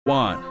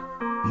One,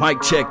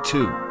 mic check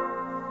 2,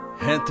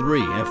 and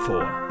 3, and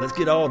 4. Let's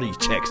get all these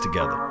checks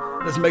together.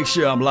 Let's make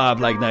sure I'm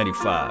live like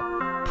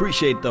 95.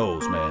 Appreciate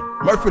those, man.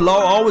 Murphy Law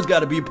always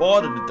got to be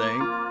part of the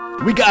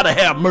thing. We got to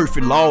have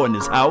Murphy Law in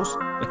this house.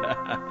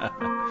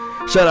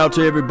 Shout out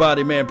to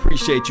everybody, man.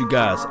 Appreciate you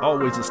guys.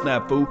 Always a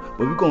snafu,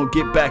 but we're going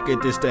to get back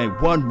at this thing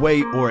one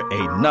way or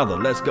another.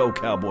 Let's go,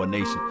 Cowboy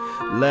Nation.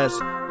 Let's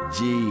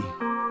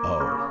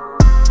G-O.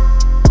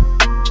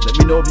 Let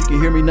me know if you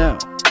can hear me now.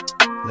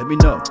 Let me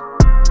know.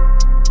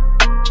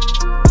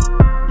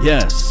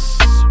 Yes,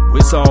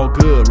 it's all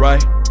good,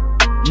 right?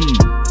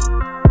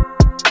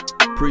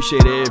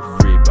 Appreciate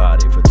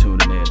everybody for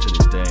tuning in to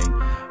this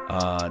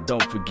thing.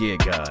 Don't forget,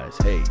 guys,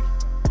 hey,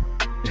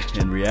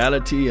 in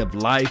reality of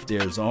life,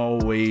 there's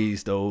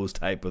always those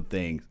type of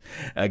things.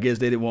 I guess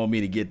they didn't want me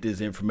to get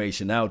this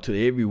information out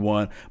to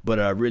everyone,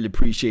 but I really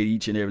appreciate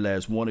each and every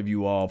last one of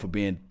you all for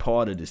being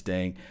part of this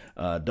thing.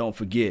 Don't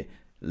forget,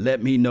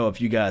 let me know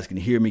if you guys can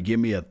hear me. Give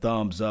me a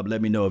thumbs up.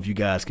 Let me know if you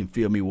guys can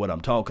feel me, what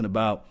I'm talking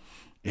about.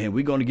 And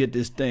we're going to get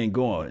this thing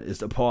going.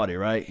 It's a party,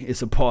 right?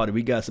 It's a party.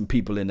 We got some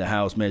people in the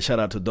house, man. Shout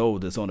out to those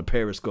that's on the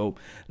Periscope.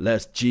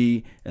 Let's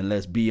G and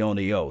let's B on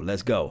the O.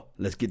 Let's go.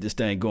 Let's get this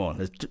thing going.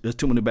 Let's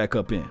tune it back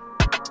up in.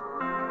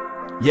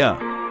 Yeah.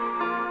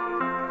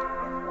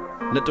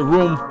 Let the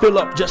room fill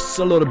up just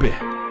a little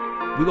bit.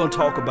 We're going to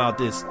talk about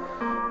this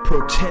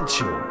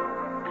potential.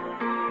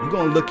 We're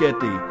going to look at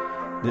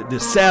the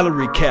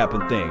salary cap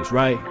and things,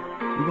 right?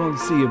 We're going to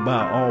see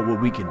about all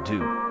what we can do.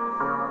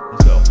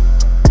 Let's go.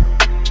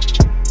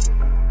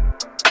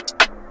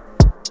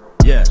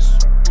 Yes.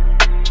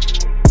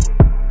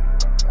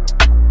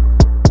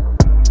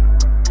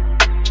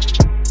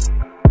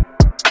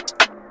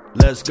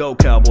 Let's go,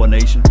 Cowboy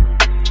Nation.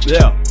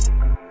 Yeah.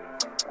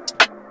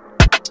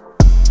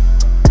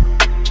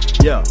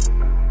 Yeah.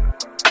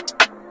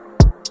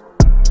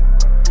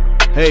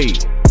 Hey,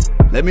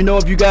 let me know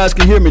if you guys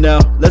can hear me now.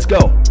 Let's go.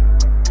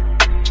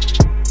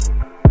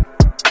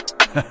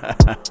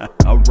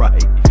 All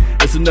right.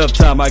 It's enough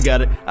time. I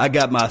got it. I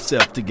got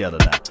myself together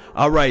now.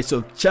 All right.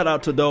 So shout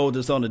out to those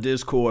that's on the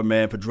Discord,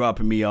 man, for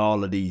dropping me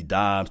all of these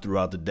dimes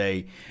throughout the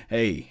day.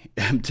 Hey,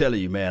 I'm telling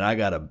you, man, I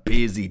got a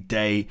busy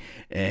day.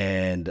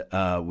 And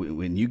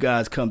when you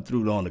guys come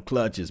through on the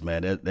clutches,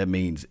 man, that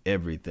means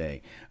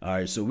everything. All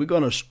right. So we're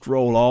going to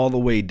stroll all the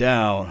way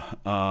down.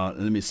 Let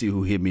me see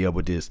who hit me up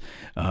with this.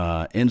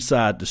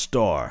 Inside the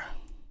Star.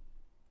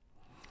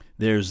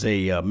 There's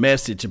a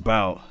message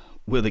about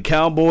will the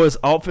Cowboys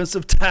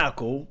offensive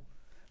tackle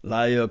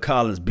La'el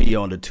Collins be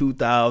on the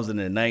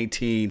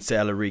 2019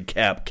 salary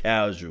cap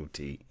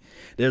casualty?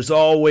 There's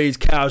always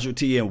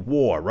casualty in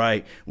war,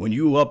 right? When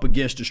you up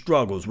against the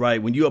struggles,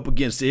 right? When you up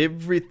against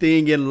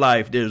everything in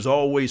life, there's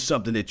always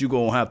something that you're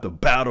going to have to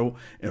battle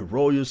and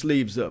roll your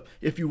sleeves up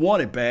if you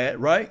want it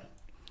bad, right?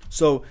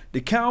 So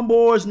the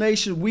Cowboys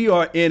Nation, we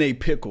are in a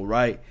pickle,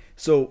 right?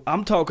 So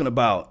I'm talking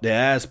about the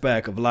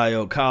aspect of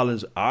La'el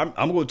Collins. I'm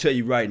going to tell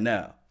you right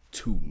now,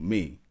 to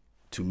me,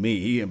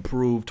 he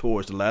improved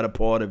towards the latter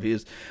part of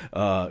his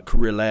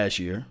career last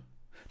year.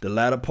 The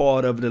latter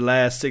part of the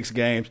last 6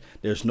 games,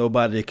 there's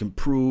nobody that can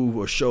prove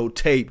or show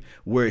tape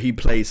where he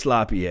played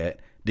sloppy at.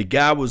 The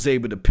guy was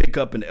able to pick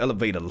up and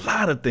elevate a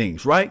lot of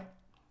things, right?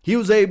 He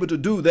was able to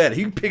do that.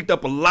 He picked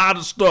up a lot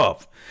of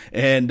stuff.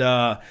 And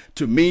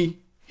to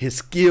me, his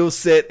skill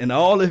set and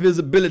all of his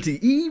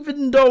ability,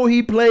 even though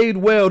he played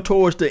well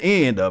towards the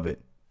end of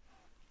it,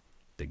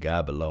 the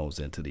guy belongs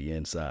into the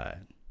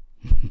inside.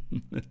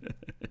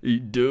 He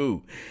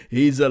do.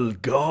 He's a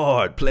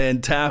guard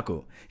playing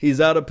tackle. He's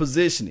out of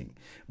positioning,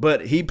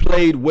 but he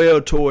played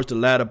well towards the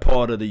latter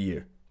part of the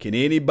year. Can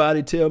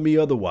anybody tell me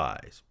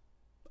otherwise?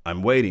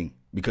 I'm waiting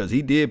because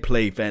he did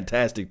play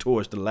fantastic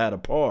towards the latter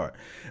part.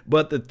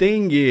 But the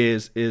thing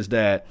is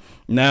that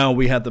now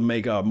we have to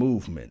make our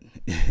movement.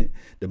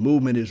 The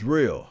movement is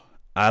real.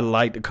 I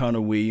like the Connor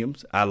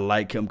Williams. I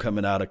like him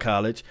coming out of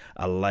college.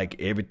 I like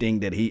everything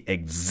that he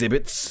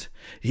exhibits.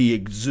 He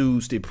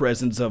exudes the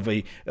presence of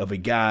a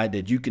guy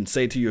that you can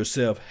say to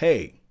yourself,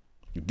 hey,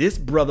 this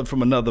brother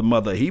from another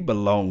mother, he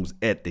belongs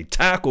at the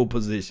tackle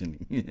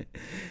position.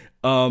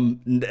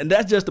 And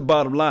that's just the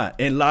bottom line.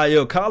 And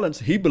La'el Collins,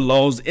 he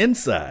belongs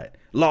inside.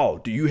 Law,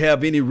 do you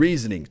have any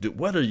reasoning?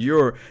 What are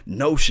your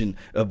notion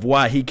of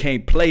why he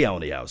can't play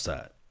on the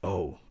outside?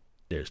 Oh,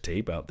 there's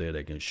tape out there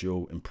that can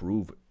show and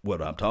prove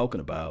what I'm talking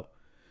about.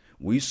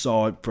 We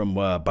saw it from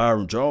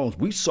Byron Jones.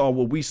 We saw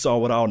what we saw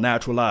with our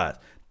natural eyes.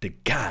 The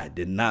guy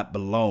did not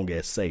belong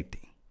at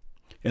safety.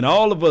 And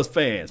all of us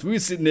fans, we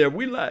sitting there,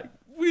 we're not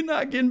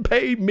getting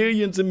paid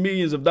millions and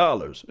millions of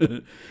dollars.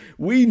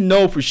 We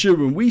know for sure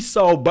when we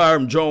saw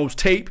Byron Jones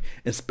tape,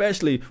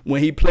 especially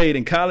when he played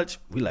in college,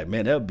 we like,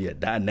 man, that would be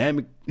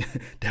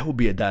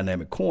a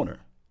dynamic corner.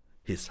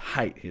 His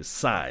height, his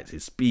size,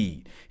 his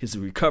speed, his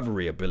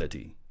recovery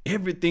ability.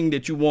 Everything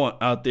that you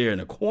want out there in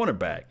a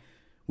cornerback,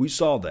 we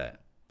saw that.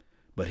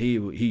 But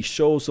he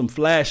showed some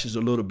flashes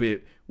a little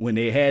bit when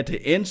they had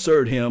to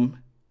insert him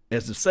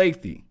as a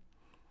safety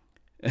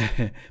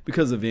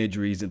because of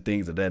injuries and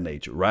things of that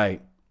nature,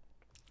 right?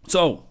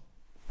 So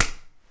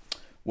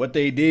what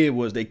they did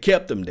was they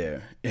kept him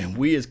there. And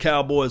we as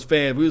Cowboys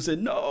fans, we would say,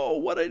 no,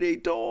 what are they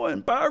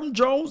doing? Byron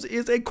Jones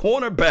is a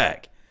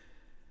cornerback.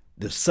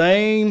 The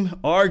same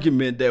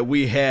argument that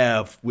we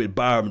have with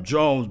Byron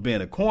Jones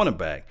being a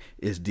cornerback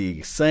is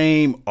the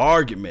same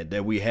argument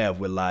that we have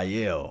with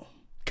La'el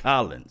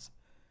Collins.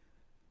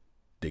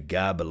 The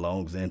guy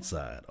belongs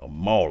inside, a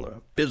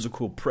mauler,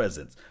 physical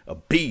presence, a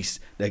beast.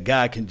 That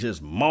guy can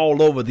just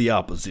maul over the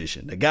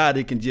opposition. The guy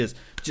that can just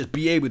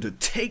be able to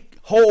take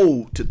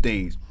hold to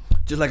things.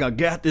 Just like I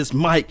got this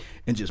mic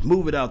and just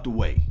move it out the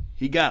way.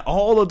 He got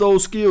all of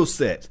those skill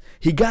sets.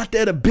 He got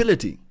that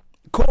ability,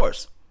 of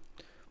course.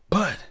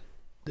 But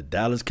the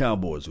Dallas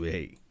Cowboys,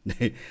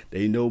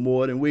 they know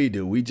more than we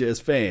do. We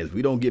just fans.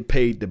 We don't get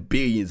paid the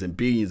billions and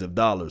billions of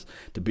dollars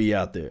to be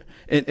out there.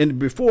 And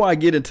before I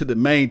get into the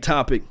main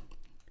topic,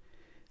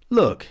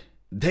 look,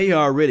 they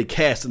already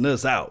casting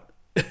us out.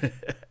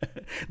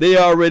 They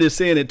already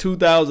saying in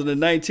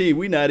 2019,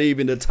 we're not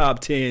even the top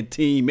 10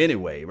 team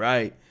anyway,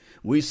 right?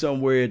 We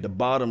somewhere at the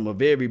bottom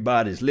of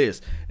everybody's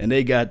list. And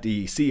they got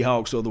the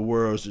Seahawks of the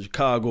world, the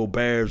Chicago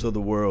Bears of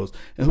the world.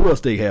 And who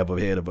else they have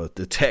ahead of us?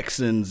 The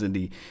Texans and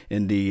the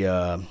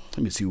let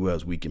me see who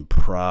else we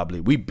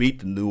beat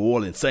the New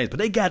Orleans Saints, but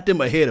they got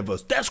them ahead of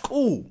us. That's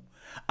cool.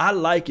 I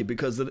like it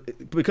because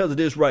of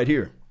this right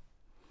here.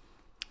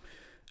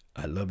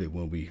 I love it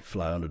when we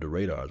fly under the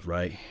radars,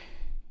 right?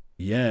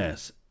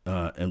 Yes.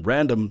 And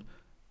Random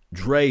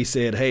Dre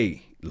said,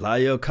 hey,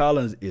 La'el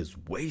Collins is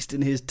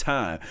wasting his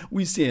time.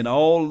 We seeing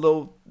all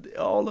of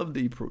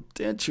the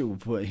potential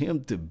for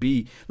him to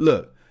be.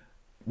 Look,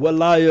 what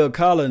La'el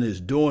Collins is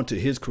doing to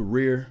his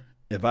career,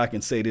 if I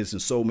can say this in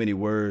so many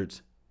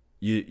words,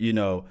 you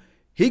know,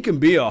 he can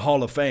be a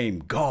Hall of Fame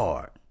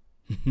guard.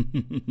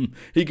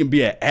 He can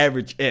be an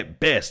average at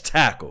best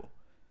tackle.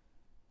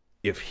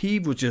 If he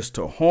was just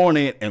to horn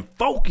in and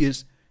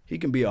focus, he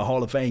can be a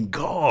Hall of Fame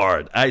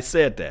guard. I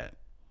said that.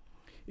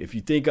 If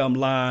you think I'm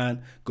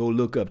lying, go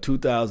look up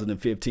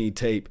 2015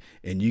 tape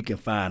and you can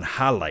find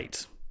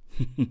highlights.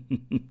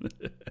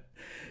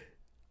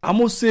 I'm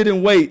going to sit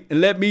and wait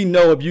and let me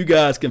know if you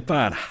guys can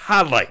find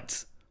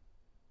highlights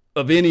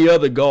of any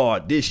other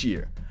guard this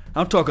year.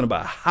 I'm talking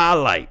about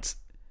highlights.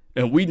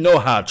 And we know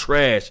how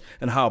trash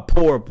and how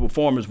poor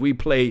performance we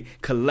played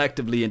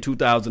collectively in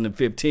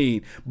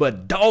 2015.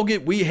 But dog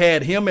it, we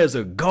had him as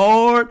a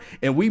guard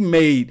and we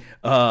made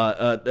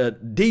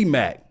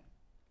D-Mac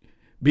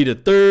be the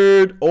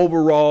third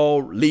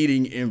overall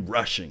leading in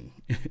rushing.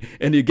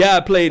 And the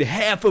guy played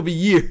half of a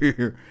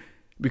year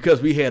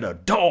because we had a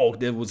dog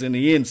that was in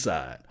the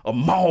inside, a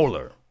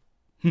mauler.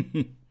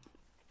 And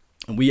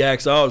we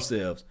asked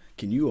ourselves,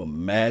 can you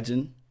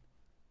imagine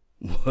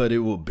what it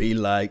would be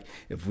like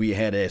if we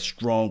had that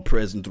strong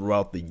presence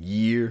throughout the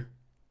year?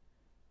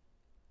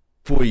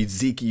 For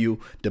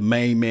Ezekiel, the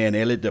main man,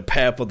 Elliot, the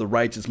path of the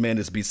righteous man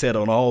is beset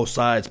on all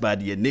sides by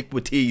the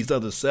iniquities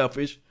of the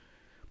selfish.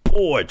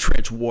 Boy,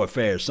 trench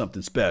warfare is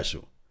something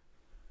special.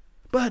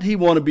 But he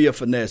want to be a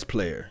finesse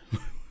player.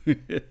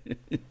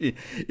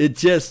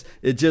 It's just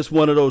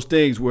one of those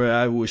things where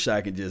I wish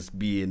I could just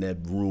be in that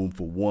room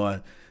for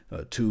 1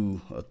 or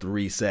 2 or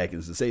 3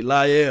 seconds and say,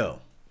 La'el,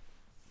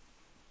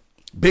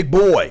 big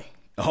boy,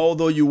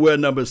 although you wear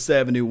number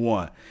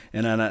 71,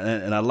 and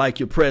I like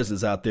your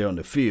presence out there on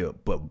the field,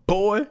 but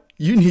boy,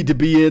 you need to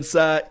be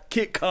inside.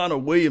 Kick Connor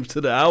Williams to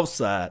the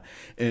outside,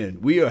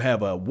 and we'll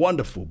have a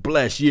wonderful,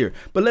 blessed year.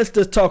 But let's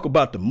just talk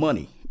about the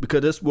money,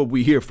 because that's what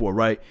we're here for,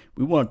 right?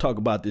 We want to talk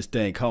about this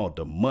thing called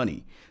the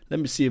money. Let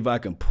me see if I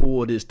can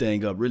pull this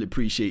thing up. Really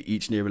appreciate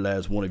each and every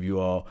last one of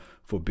you all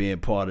for being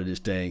part of this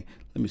thing.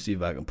 Let me see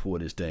if I can pull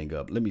this thing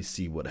up. Let me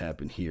see what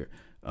happened here.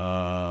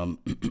 Let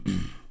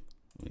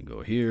me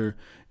go here,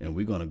 and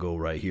we're going to go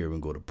right here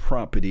and go to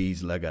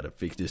properties. And I got to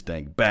fix this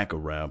thing back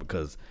around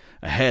because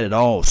I had it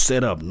all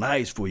set up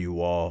nice for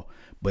you all.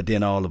 But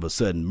then all of a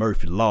sudden,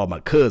 Murphy Law,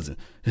 my cousin,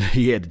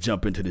 he had to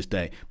jump into this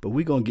thing. But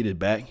we're going to get it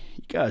back.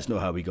 You guys know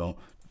how we go.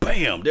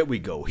 Bam, there we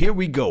go. Here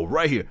we go,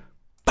 right here.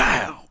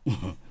 Bow.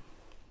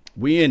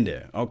 We in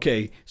there.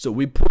 Okay, so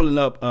we pulling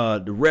up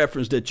the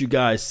reference that you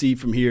guys see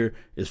from here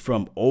is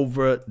from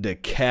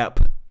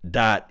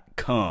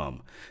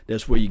overthecap.com.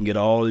 That's where you can get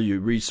all of your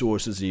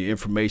resources and your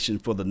information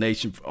for the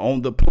nation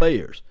on the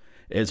players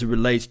as it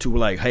relates to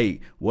like,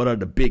 hey, what are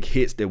the big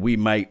hits that we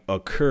might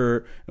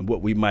occur and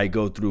what we might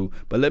go through.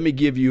 But let me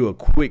give you a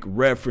quick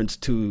reference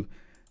to,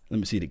 let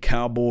me see, the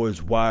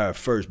Cowboys Wire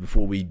first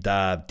before we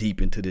dive deep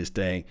into this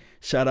thing.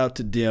 Shout out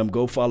to them.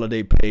 Go follow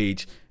their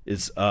page.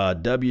 It's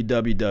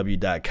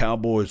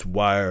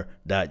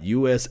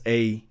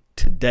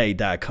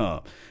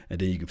www.cowboyswire.usatoday.com. And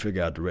then you can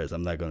figure out the rest.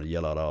 I'm not going to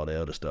yell out all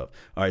the other stuff.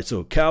 All right,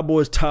 so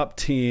Cowboys top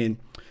 10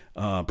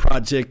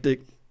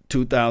 projected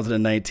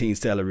 2019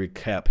 salary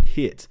cap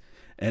hits.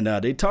 And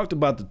they talked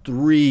about the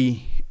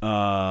three,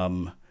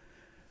 I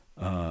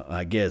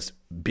guess,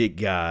 big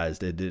guys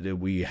that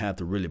we have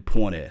to really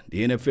point at.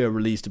 The NFL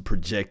released the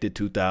projected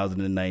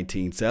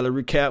 2019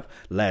 salary cap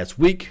last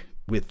week.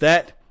 With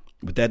that,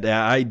 But that the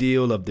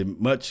ideal of the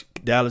much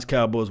Dallas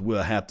Cowboys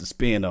will have to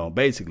spend on.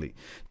 Basically,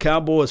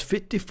 Cowboys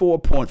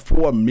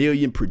 54.4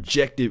 million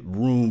projected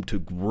room to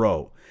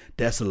grow.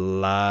 That's a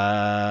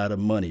lot of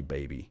money,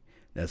 baby.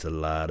 That's a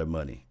lot of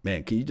money.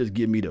 Man, can you just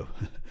give me the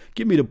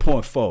give me the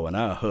 0.4 and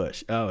I'll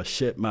hush. I'll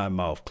shut my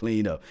mouth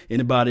clean up.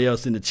 Anybody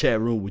else in the chat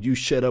room, would you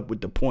shut up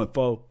with the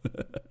 0.4?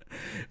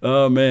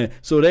 Oh man.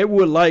 So they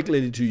were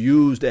likely to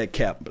use that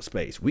cap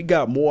space. We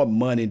got more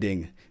money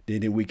than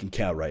we can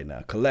count right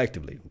now,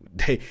 collectively.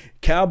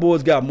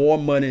 Cowboys got more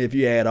money if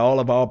you add all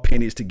of our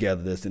pennies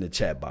together that's in the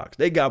chat box.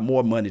 They got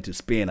more money to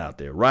spend out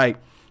there, right?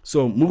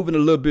 So moving a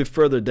little bit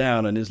further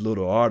down on this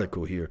little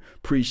article here,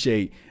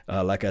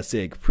 like I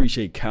said,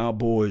 appreciate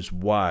Cowboys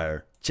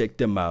Wire. Check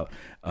them out.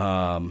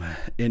 And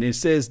it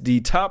says the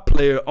top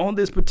player on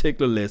this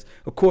particular list,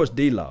 of course,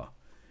 D-Law.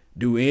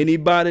 Do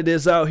anybody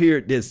that's out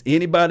here,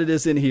 anybody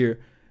that's in here,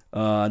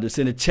 that's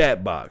in the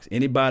chat box,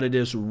 anybody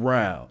that's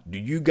around, do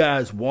you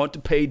guys want to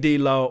pay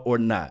D-Law or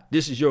not?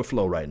 This is your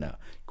flow right now.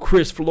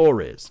 Chris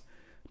Flores,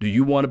 do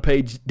you want to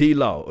pay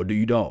D-Law or do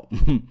you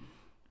don't?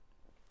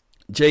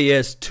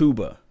 JS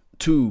Tube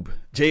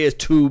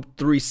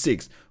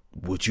 36,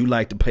 would you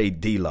like to pay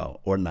D-Law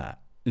or not?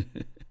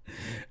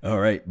 All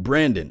right,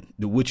 Brandon,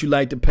 would you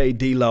like to pay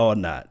D-Law or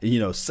not? You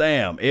know,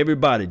 Sam,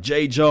 everybody,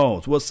 Jay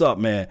Jones, what's up,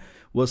 man?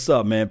 What's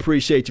up, man?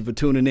 Appreciate you for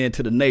tuning in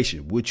to the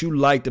nation. Would you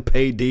like to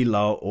pay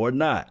D-Law or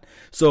not?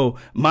 So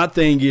my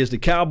thing is the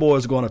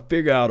Cowboys are going to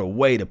figure out a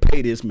way to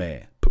pay this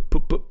man.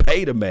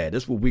 Pay the man.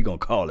 That's what we're going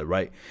to call it,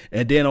 right?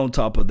 And then on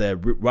top of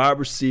that, wide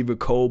receiver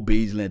Cole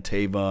Beasley and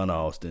Tavon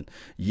Austin.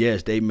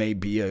 Yes, they may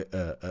be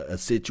a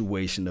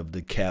situation of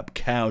the cap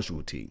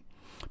casualty.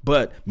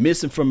 But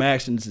missing from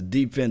action is the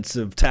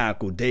defensive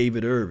tackle,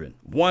 David Irvin.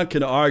 One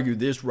can argue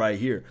this right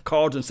here.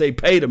 Carlton say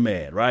pay the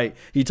man, right?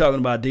 He talking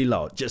about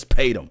D-Law. Just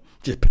pay them.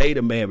 Just pay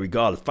the man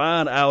regardless.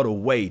 Find out a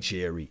way,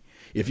 Jerry.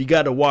 If you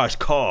got to wash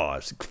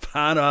cars,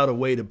 find out a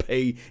way to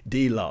pay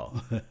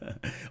D-Law.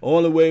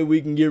 Only way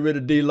we can get rid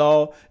of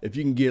D-Law, if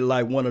you can get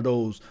like one of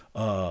those,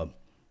 one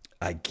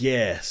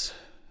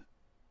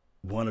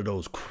of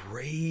those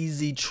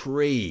crazy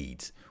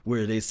trades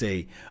where they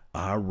say,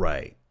 all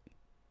right,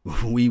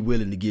 we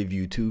willing to give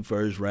you 2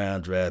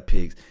 first-round draft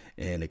picks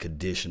and a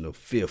conditional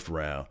 5th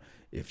round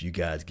if you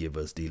guys give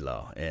us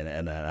D-Law.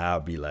 And I'll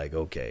be like,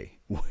 okay,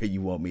 where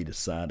you want me to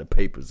sign the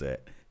papers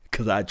at?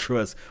 Because I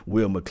trust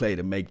Will McClay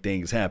to make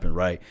things happen,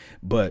 right?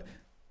 But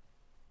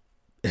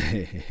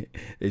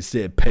they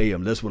said pay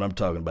him. That's what I'm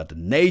talking about. The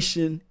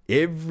nation,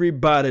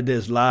 everybody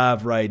that's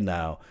live right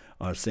now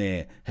are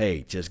saying,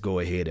 hey, just go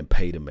ahead and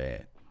pay the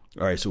man.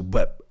 All right, so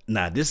but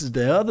now this is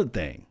the other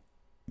thing.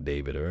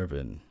 David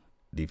Irvin,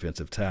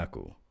 defensive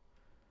tackle.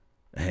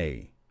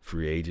 Hey,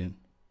 free agent.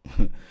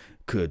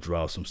 Could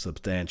draw some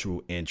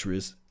substantial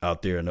interest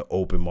out there in the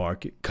open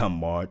market come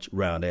March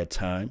around that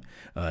time.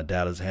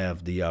 Dallas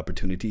have the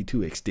opportunity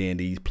to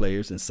extend these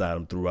players and sign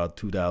them throughout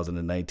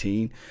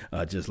 2019,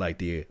 just like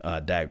the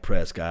Dak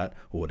Prescott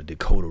or the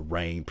Dakota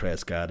Rain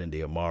Prescott and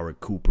the Amari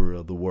Cooper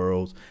of the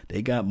world.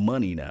 They got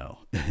money now.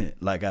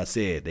 Like I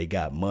said, they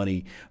got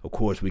money. Of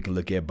course, we can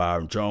look at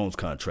Byron Jones'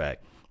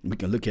 contract. We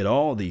can look at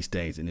all these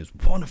things in this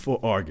wonderful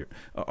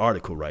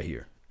article right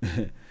here.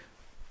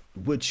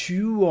 Would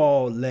you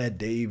all let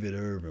David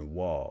Irvin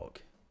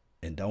walk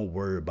and don't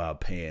worry about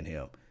paying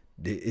him?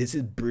 Is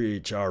his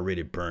bridge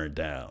already burned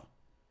down?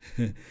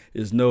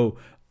 There's no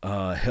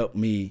help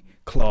me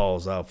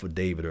clause out for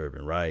David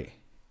Irvin, right?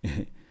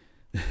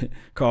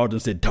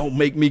 Carlton said, don't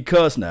make me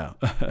cuss now.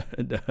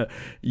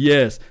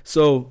 Yes.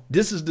 So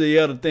this is the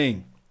other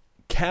thing.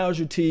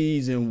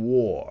 Casualties in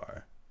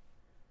war.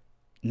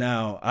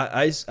 Now,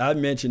 I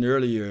mentioned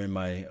earlier in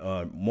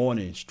my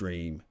morning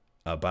stream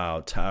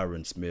about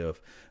Tyron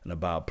Smith and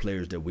about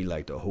players that we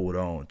like to hold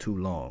on too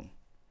long.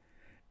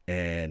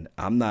 And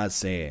I'm not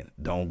saying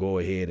don't go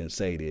ahead and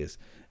say this.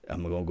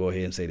 I'm going to go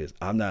ahead and say this.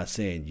 I'm not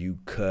saying you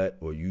cut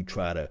or you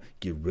try to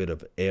get rid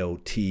of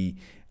LT,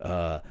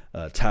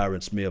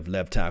 Tyron Smith,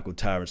 left tackle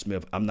Tyron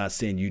Smith. I'm not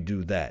saying you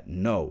do that.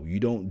 No, you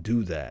don't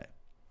do that.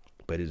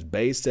 But his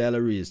base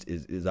salary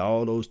is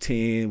all those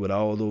 10 with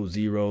all those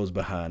zeros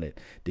behind it.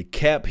 The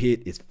cap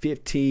hit is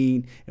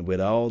 15, and with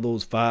all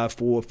those 5,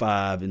 4,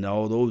 5, and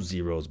all those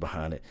zeros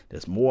behind it,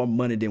 that's more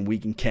money than we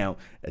can count.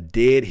 A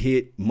dead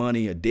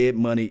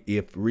money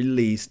if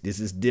released. This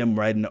is them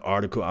writing the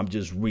article. I'm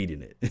just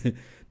reading it.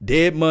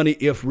 Dead money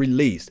if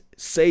released.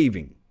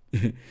 Saving.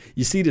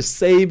 You see the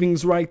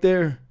savings right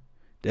there?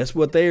 That's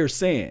what they are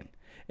saying.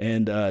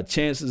 And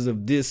chances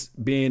of this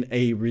being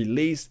a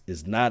release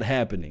is not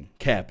happening,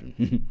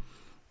 Captain.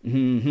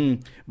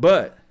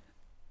 But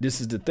this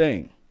is the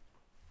thing.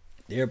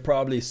 There are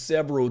probably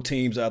several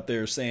teams out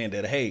there saying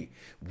that, hey,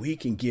 we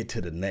can get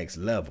to the next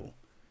level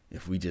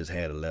if we just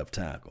had a left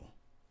tackle.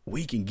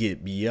 We can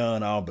get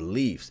beyond our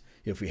beliefs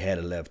if we had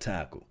a left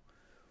tackle.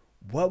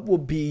 What will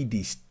be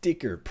the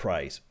sticker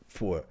price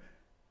for,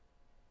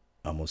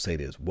 I'm going to say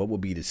this, what will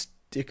be the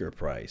sticker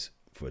price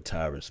for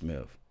Tyron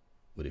Smith?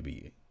 Would it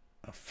be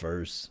a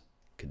first,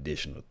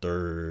 conditional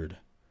third,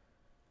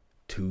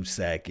 2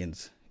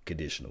 seconds,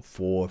 conditional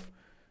fourth,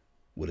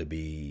 Would it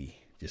be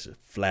just a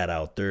flat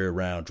out third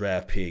round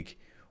draft pick?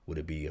 Would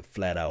it be a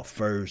flat out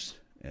first?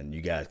 And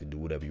you guys can do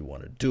whatever you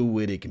want to do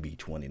with it. It can be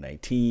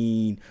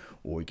 2019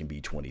 or it can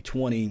be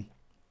 2020.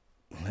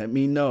 Let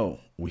me know.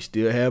 We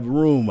still have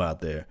room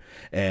out there.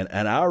 And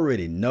I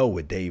already know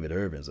with David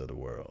Irvins of the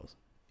world,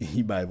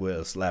 you might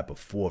well slap a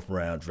 4th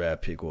round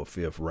draft pick or a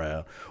 5th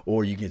round.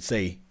 Or you can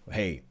say,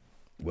 hey,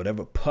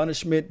 whatever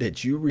punishment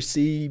that you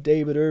receive,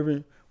 David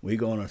Irvin, we're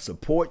going to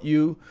support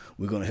you.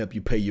 We're going to help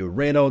you pay your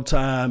rent on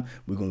time.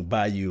 We're going to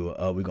buy you,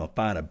 we're going to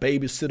find a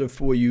babysitter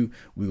for you.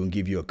 We're going to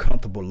give you a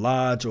comfortable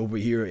lodge over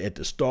here at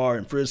the Star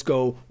in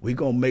Frisco. We're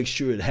going to make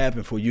sure it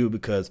happens for you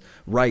because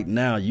right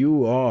now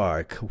you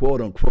are,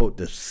 quote unquote,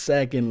 the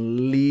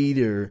second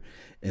leader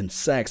in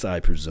sacks,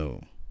 I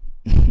presume.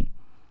 And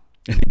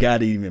the guy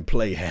didn't even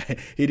play.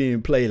 He didn't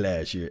even play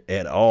last year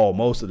at all.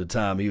 Most of the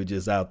time he was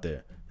just out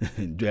there.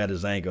 Had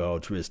his ankle all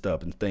twisted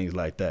up and things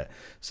like that.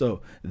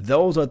 So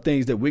those are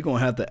things that we're going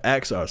to have to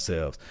ask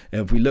ourselves.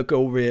 And if we look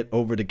over at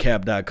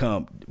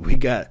overthecap.com,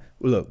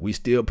 we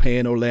still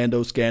paying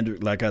Orlando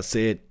Scandrick. Like I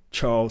said,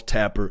 Charles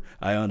Tapper,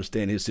 I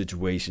understand his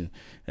situation.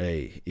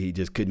 Hey, he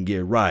just couldn't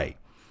get it right.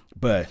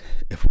 But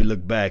if we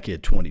look back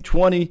at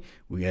 2020,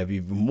 we have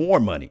even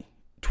more money.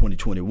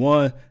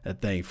 2021,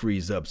 that thing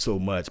frees up so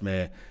much,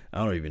 man.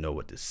 I don't even know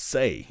what to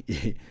say.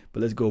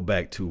 But let's go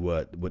back to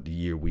what the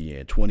year we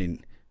in.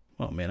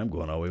 Oh, man, I'm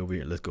going all the way over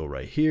here. Let's go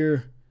right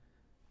here.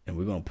 And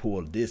we're going to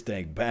pull this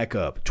thing back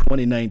up.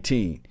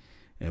 2019.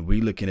 And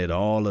we're looking at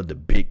all of the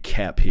big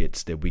cap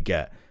hits that we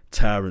got.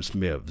 Tyron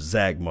Smith,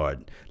 Zach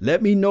Martin.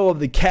 Let me know of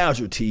the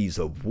casualties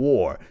of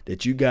war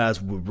that you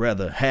guys would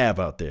rather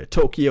have out there.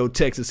 Tokyo,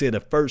 Texas here, the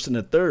 1st and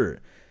the 3rd.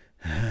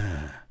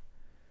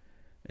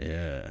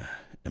 Yeah.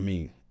 I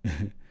mean,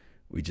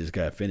 we just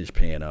got finished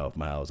paying off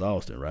Miles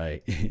Austin,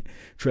 right?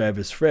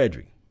 Travis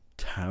Frederick,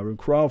 Tyron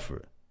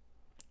Crawford.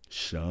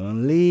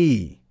 Sean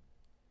Lee.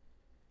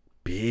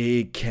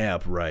 Big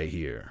cap right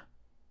here.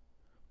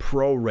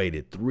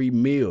 Prorated $3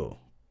 million.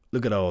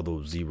 Look at all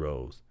those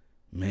zeros.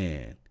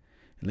 Man.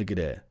 And look at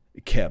that.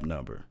 The cap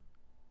number.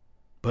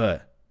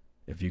 But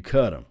if you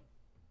cut them,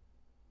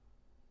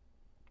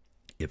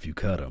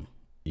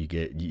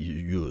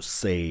 you'll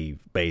save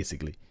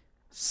basically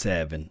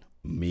 $7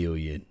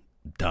 million.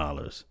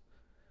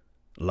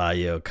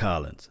 Lyle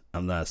Collins.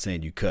 I'm not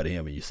saying you cut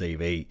him and you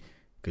save 8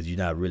 because you're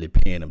not really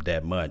paying him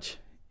that much.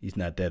 He's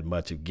not that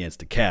much against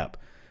the cap.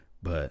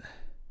 But,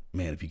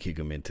 man, if you kick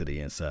him into the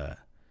inside.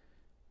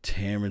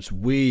 Terrence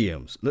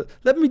Williams.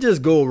 Let me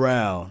just go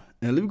around,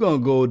 and we're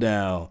going to go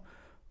down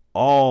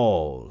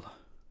all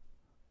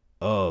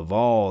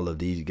of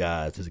these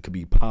guys. This could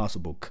be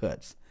possible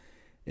cuts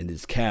in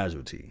this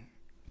casualty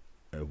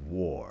of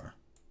war.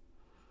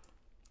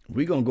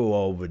 We're going to go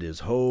over this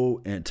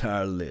whole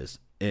entire list,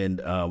 and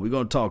we're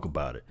going to talk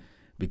about it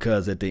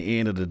because at the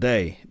end of the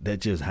day,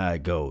 that's just how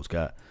it goes,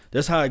 God.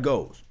 That's how it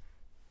goes.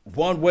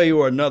 One way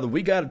or another,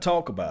 we got to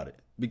talk about it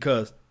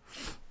because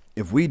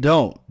if we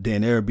don't,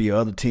 then there'll be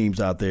other teams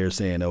out there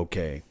saying,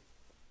 okay,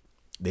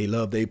 they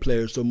love their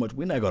players so much,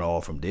 we're not going to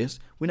offer them this.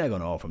 We're not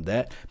going to offer them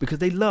that because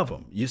they love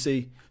them, you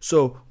see.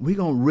 So we're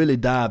going to really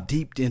dive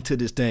deep into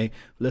this thing.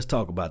 Let's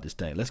talk about this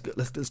thing. Let's go.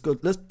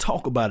 Let's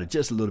talk about it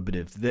just a little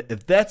bit.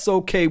 If that's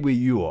okay with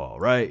you all,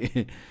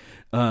 right?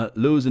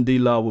 Losing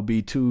D-Law will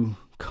be too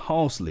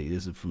costly.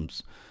 This is from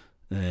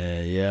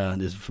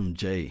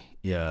Jay.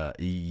 Yeah,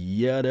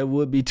 that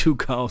would be too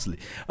costly.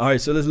 All right,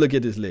 so let's look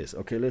at this list.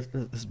 Okay,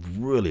 let's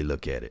really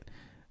look at it.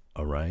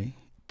 All right,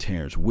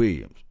 Terrence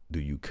Williams. Do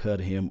you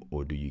cut him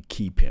or do you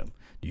keep him?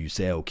 Do you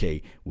say,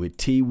 okay, with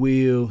T.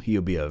 Will,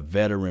 he'll be a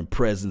veteran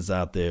presence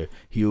out there.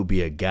 He'll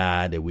be a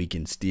guy that we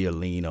can still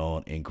lean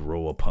on and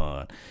grow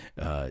upon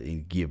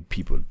and give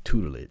people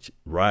tutelage,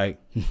 right?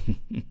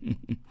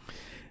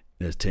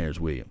 That's Terrence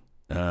Williams.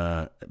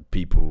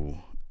 People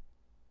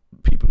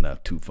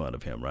not too fond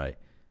of him, right?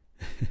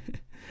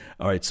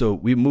 All right, so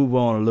we move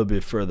on a little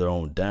bit further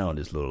on down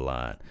this little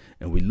line,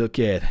 and we look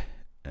at,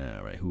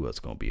 all right, who else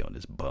going to be on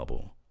this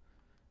bubble?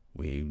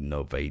 We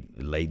know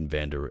Leighton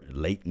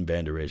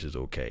Vander Esch is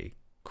okay.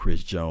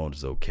 Chris Jones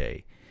is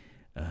okay.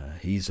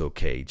 He's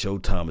okay. Joe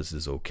Thomas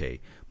is okay.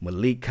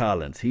 Malik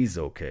Collins, he's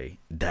okay.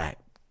 Dak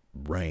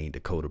Rain,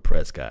 Dakota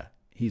Prescott,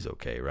 he's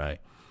okay, right?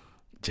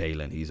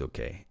 Jalen, he's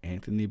okay.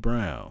 Anthony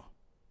Brown,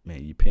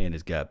 man, you paying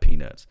this guy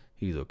peanuts.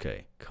 He's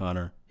okay.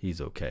 Connor, he's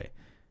okay.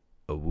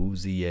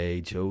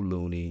 Awuzie, Joe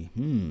Looney,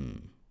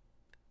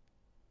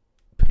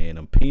 paying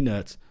them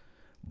peanuts.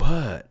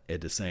 But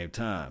at the same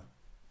time,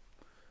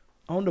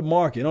 on the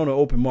market, on the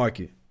open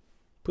market,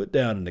 put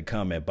down in the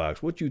comment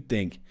box what you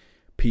think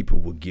people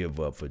will give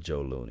up for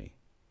Joe Looney.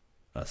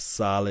 A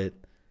solid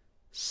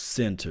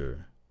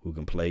center who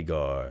can play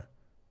guard,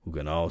 who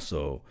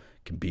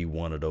can be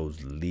one of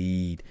those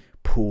lead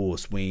pull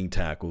swing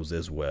tackles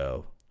as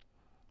well.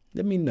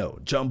 Let me know.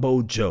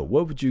 Jumbo Joe,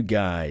 what would you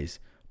guys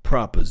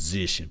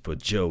proposition for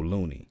Joe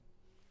Looney?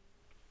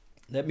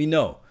 Let me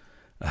know.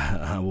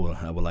 I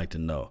would like to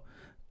know.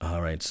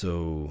 All right,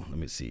 so let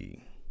me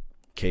see.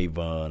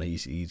 Kayvon,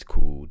 he's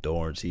cool.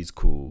 Dorrance, he's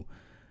cool.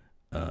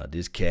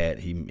 This cat,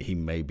 he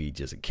may be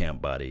just a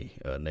camp body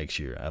next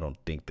year. I don't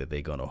think that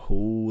they're gonna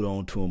hold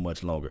on to him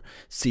much longer.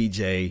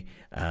 CJ,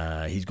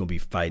 he's gonna be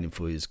fighting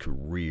for his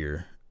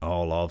career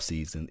all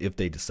offseason if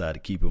they decide to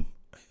keep him.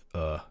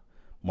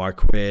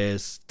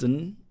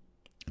 Marqueston,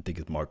 I think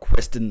it's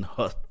Marqueston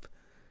Huff.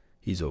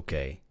 He's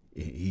okay.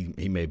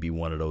 He may be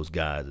one of those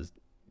guys.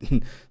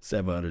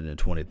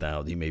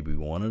 720,000. He may be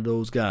one of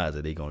those guys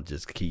that they're gonna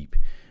just keep.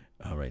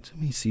 All right, so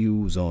let me see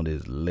who's on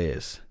this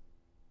list.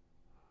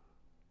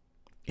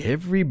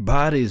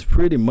 Everybody's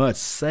pretty much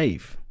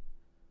safe.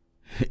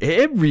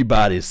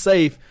 Everybody's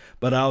safe,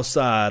 but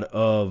outside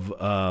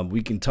of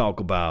we can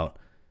talk about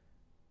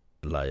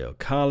Lyle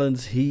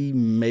Collins. He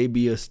may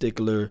be a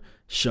stickler.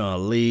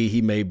 Sean Lee,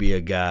 he may be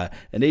a guy.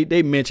 And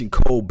they mentioned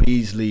Cole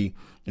Beasley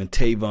and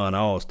Tavon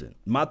Austin.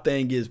 My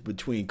thing is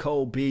between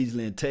Cole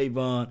Beasley and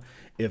Tavon,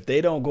 if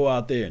they don't go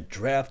out there and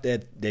draft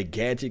that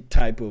gadget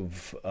type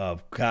of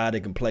guy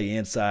that can play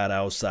inside,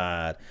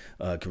 outside,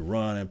 can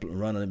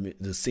run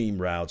the seam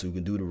routes, who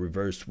can do the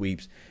reverse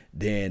sweeps,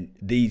 then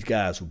these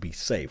guys will be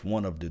safe.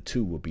 One of the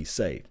two will be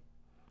safe.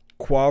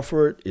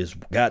 Crawford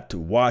got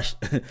washed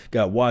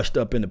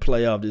up in the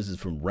playoff. This is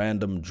from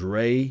Random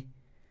Dre.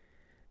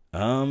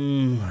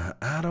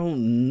 I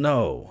don't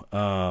know.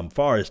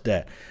 Far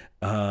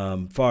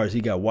as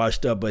he got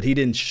washed up, but he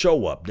didn't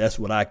show up. That's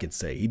what I can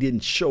say. He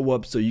didn't show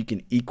up, so you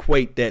can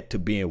equate that to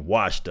being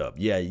washed up.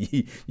 Yeah,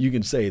 you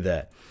can say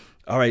that.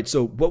 All right,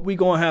 so what we're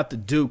going to have to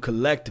do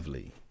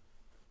collectively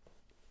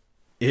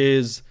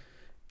is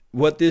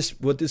what this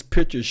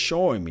picture is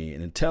showing me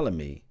and telling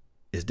me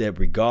is that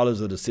regardless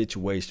of the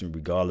situation,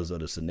 regardless of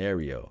the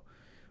scenario,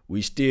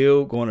 we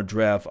still going to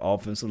draft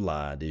offensive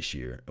line this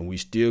year, and we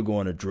still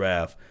going to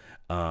draft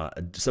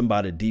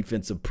somebody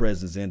defensive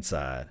presence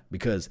inside.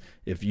 Because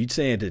if you're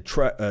saying that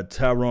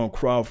Tyrone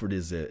Crawford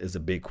is a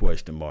big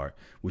question mark,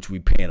 which we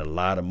paying a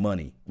lot of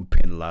money. We're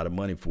paying a lot of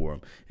money for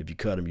him. If you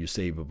cut him, you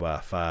save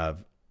about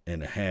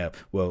 $5.5.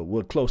 Well,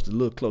 we're close to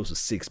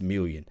 $6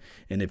 million.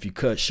 And if you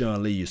cut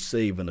Sean Lee, you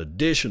save an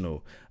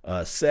additional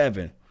 $7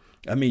 million.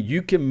 I mean,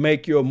 you can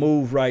make your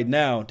move right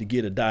now to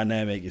get a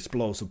dynamic,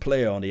 explosive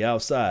player on the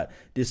outside.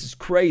 This is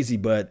crazy,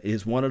 but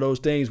it's one of those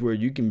things where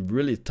you can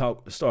really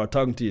start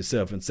talking to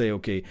yourself and say,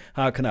 okay,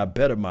 how can I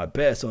better my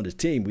best on this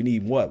team? We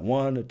need what,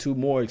 1 or 2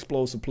 more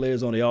explosive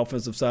players on the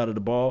offensive side of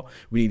the ball.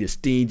 We need a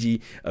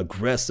stingy,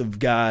 aggressive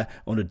guy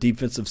on the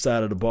defensive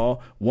side of the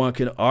ball. One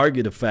can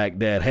argue the fact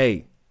that,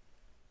 hey,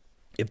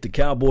 if the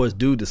Cowboys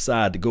do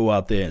decide to go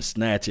out there and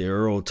snatch an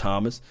Earl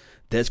Thomas,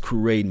 that's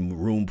creating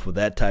room for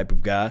that type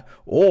of guy.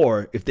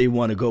 Or if they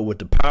want to go with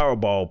the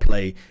Powerball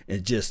play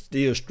and just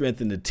still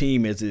strengthen the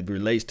team as it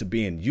relates to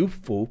being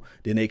youthful,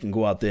 then they can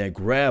go out there and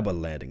grab a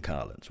Landon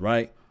Collins,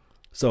 right?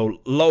 So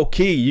low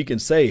key, you can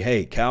say,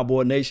 hey,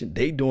 Cowboy Nation,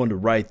 they doing the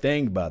right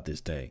thing about this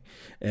thing.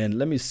 And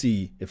let me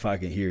see if I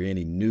can hear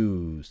any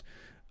news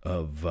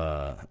of,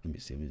 let me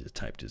just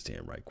type this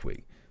in right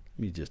quick. Let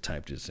me just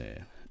type this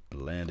in.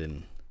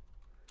 Landon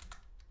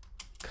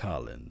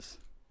Collins.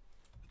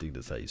 I think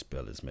that's how you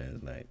spell this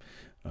man's name.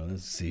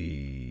 Let's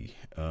see.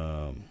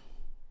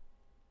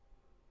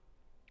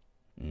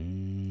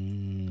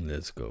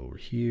 Let's go over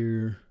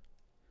here.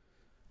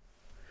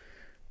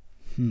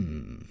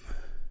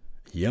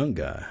 Young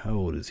guy. How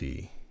old is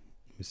he?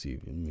 Let me see.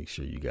 Let me make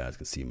sure you guys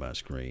can see my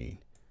screen.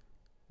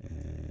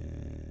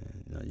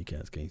 And no, you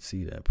guys can't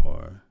see that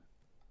part.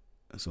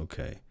 That's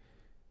okay.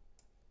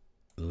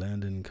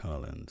 Landon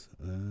Collins.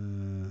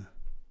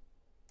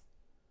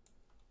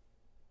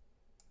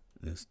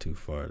 That's too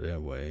far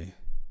that way.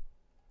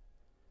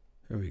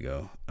 There we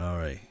go. All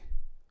right.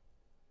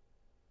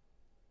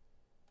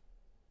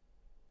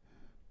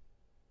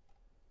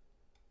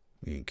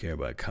 We didn't care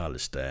about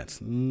college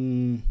stats.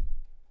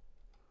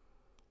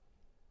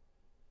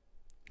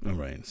 All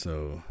right,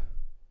 so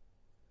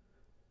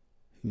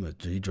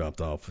he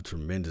dropped off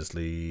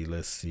tremendously.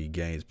 Let's see,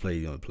 games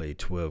played. He only played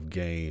 12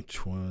 games,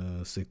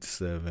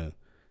 67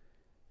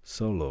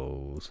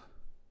 solos.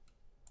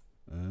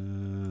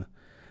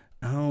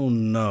 I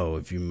don't know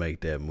if you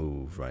make that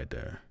move right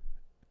there.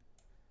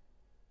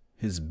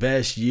 His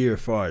best year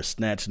as far as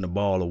snatching the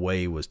ball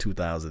away was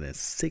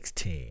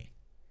 2016.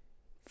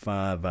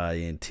 5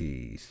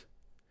 INTs.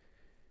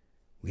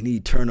 We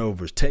need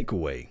turnovers,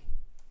 takeaway.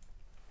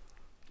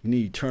 We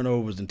need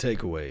turnovers and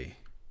takeaway.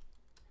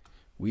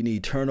 We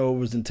need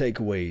turnovers and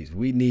takeaways.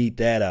 We need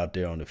that out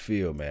there on the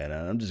field, man.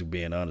 I'm just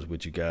being honest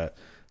with you guys.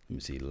 Let me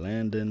see.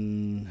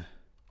 Landon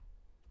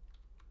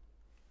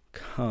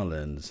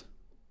Collins.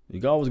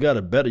 You always got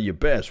to better your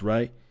best,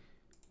 right?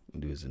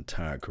 We'll do his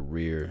entire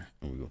career.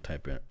 And we're going to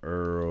type in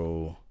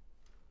Earl.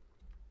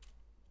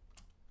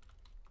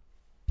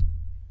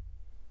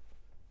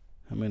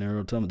 How many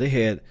Earl Thomas? They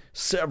had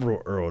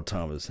several Earl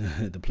Thomas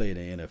to play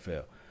in the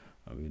NFL.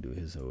 I'm going to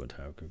do his whole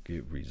entire career.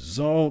 Get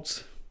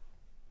results.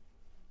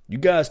 You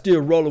guys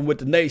still rolling with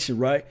the nation,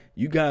 right?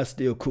 You guys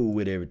still cool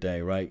with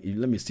everything, right?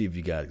 Let me see if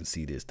you guys can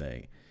see this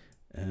thing.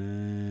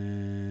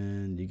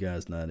 And you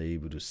guys not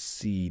able to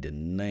see the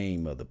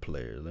name of the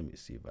player. Let me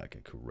see if I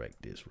can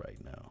correct this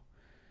right now.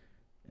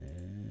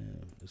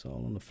 And it's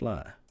all on the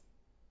fly.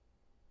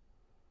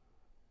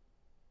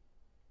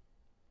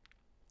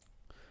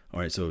 All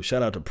right, so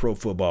shout out to Pro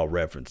Football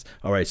Reference.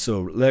 All right,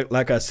 so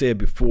like I said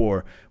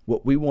before,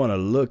 what we want to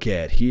look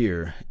at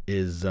here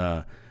is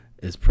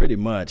pretty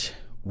much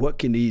what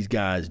can these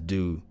guys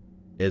do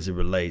as it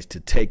relates to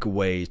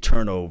takeaways,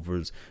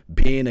 turnovers,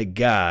 being a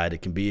guy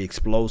that can be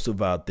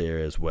explosive out there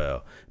as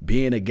well,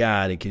 being a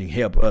guy that can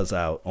help us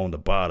out on the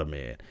bottom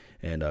end.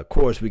 And, of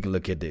course, we can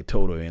look at the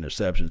total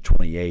interceptions,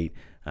 28.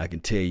 I can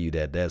tell you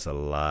that that's a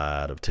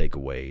lot of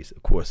takeaways.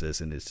 Of course, that's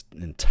in his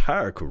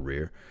entire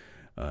career.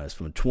 It's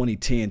from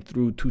 2010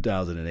 through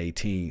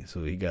 2018,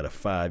 so he got a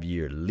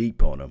 5-year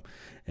leap on him.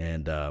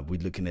 And we're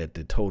looking at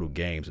the total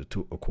games, of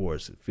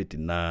course,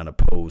 59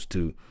 opposed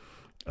to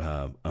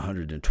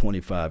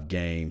 125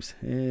 games.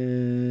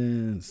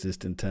 And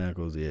assistant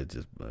tackles,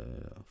 just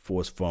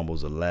forced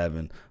fumbles,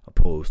 11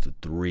 opposed to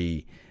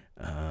 3.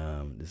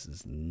 This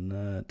is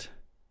not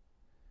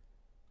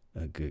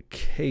a good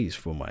case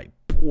for my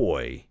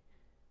boy,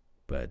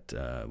 but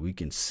we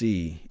can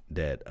see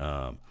that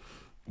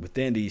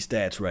within these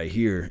stats right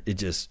here, it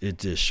just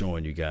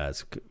showing you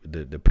guys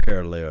the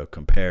parallel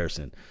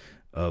comparison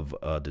of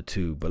the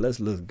two. But let's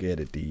look at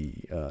it, the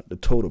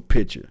total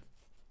picture,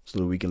 so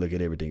that we can look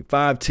at everything.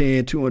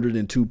 5'10",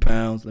 202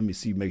 pounds. Let me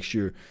see, make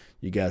sure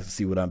you guys can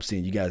see what I'm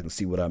seeing. You guys can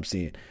see what I'm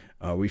seeing.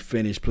 Are we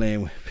finished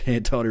playing with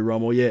Tony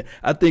Romo yet?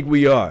 I think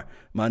we are.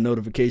 My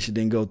notification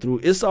didn't go through.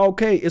 It's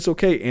okay. It's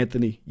okay,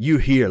 Anthony. You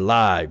here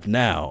live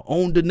now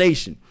on The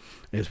Nation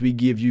as we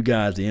give you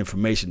guys the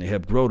information to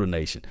help grow the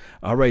nation.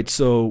 All right,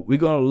 so we're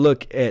going to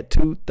look at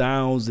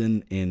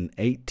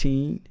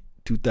 2018,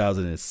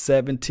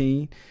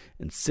 2017,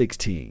 and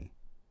 16.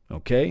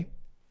 Okay?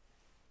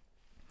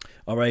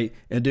 All right,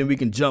 and then we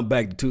can jump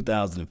back to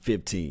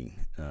 2015.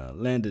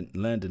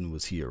 Landon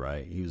was here,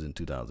 right? He was in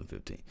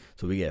 2015.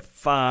 So we got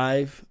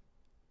 5,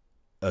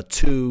 a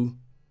 2,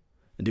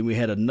 and then we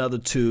had another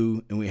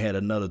 2, and we had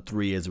another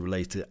 3 as it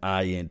relates to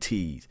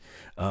INTs.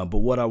 But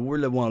what I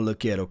really want to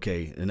look at,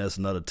 okay, and that's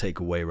another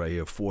takeaway right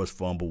here, forced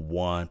fumble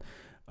 1.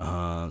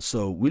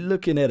 So we're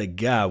looking at a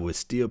guy with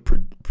still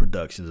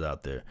productions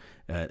out there.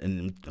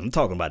 And I'm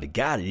talking about a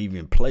guy that didn't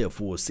even play a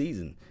full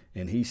season,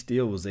 and he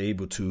still was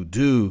able to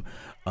do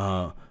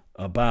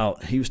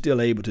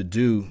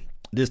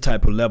this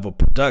type of level of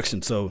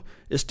production. So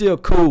it's still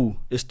cool.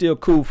 It's still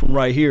cool from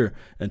right here.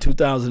 In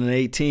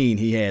 2018,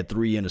 he had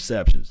 3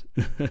 interceptions.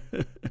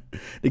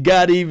 The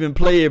guy didn't even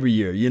play every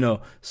year, you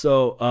know.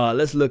 So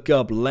let's look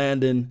up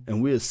Landon,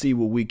 and we'll see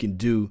what we can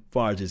do as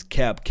far as this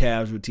cap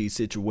casualty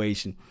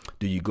situation.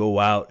 Do you go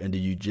out and do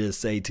you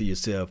just say to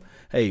yourself,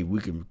 hey,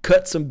 we can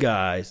cut some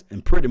guys,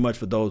 and pretty much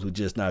for those who are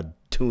just not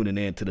tuning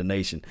in to the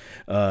nation,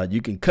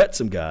 you can cut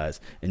some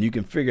guys, and you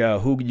can figure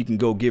out who you can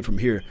go get from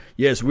here.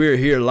 Yes, we're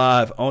here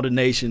live on the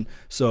nation,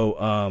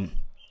 so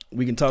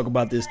we can talk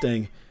about this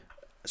thing.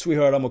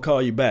 Sweetheart, I'm going to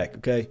call you back,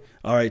 okay?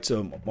 All right,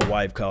 so my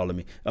wife calling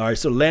me. All right,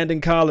 so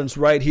Landon Collins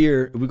right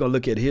here, we're going to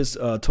look at his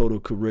total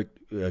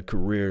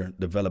career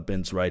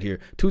developments right here.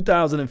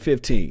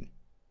 2015.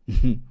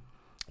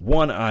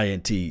 1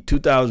 INT.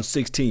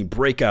 2016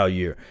 breakout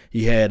year.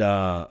 He had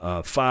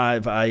 5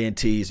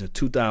 INTs. In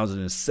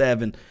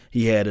 2007,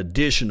 he had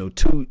additional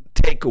 2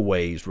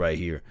 takeaways right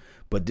here.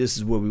 But this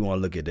is where we want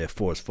to look at that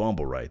forced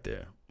fumble right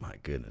there. My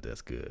goodness,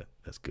 that's good.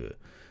 That's good.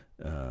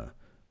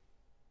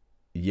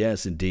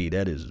 Yes, indeed,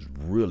 that is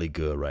really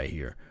good right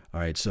here. All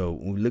right, so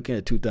when we're looking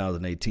at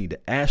 2018,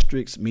 the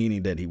asterisk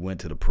meaning that he went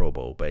to the Pro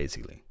Bowl,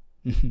 basically.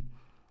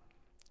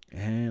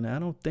 And I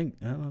don't think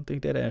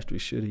that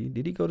asterisk should he.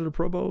 Did he go to the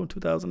Pro Bowl in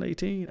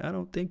 2018? I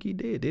don't think he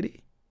did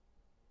he?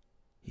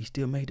 He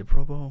still made the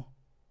Pro Bowl?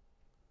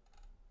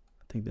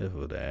 I think that's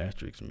what the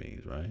asterisk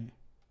means, right?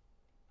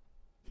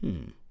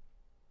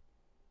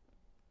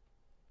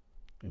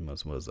 It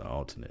must was an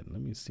alternate.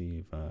 Let me see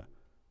if I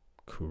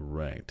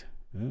correct.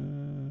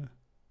 They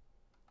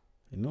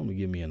normally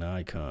give me an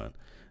icon.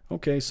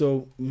 Okay,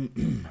 so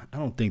I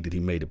don't think that he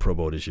made the Pro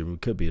Bowl this year.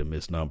 It could be a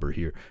misnumber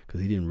here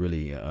because he didn't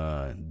really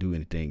do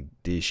anything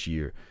this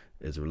year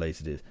as it relates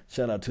to this.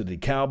 Shout out to the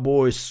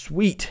Cowboys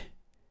Suite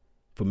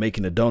for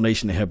making a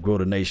donation to help grow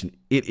the nation.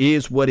 It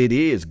is what it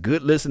is.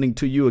 Good listening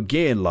to you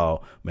again,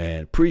 Law.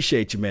 Man,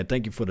 appreciate you, man.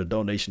 Thank you for the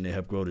donation to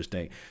help grow this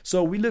thing.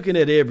 So we're looking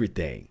at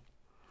everything.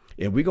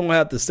 And we're going to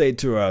have to say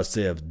to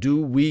ourselves,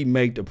 do we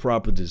make the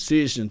proper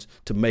decisions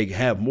to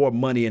have more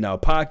money in our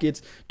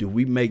pockets? Do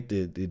we make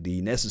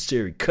the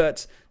necessary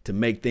cuts to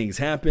make things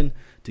happen,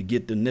 to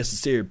get the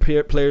necessary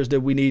players that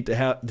we need to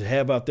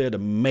have out there to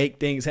make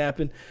things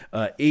happen?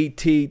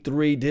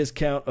 ET3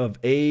 discount of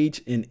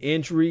age and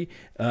injury.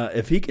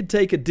 If he could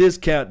take a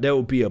discount, that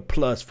would be a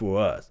plus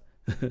for us.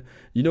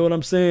 You know what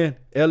I'm saying?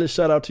 Ellis,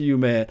 shout out to you,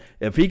 man.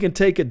 If he can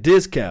take a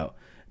discount,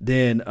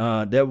 then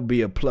that would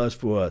be a plus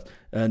for us.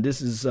 And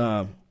this is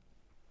one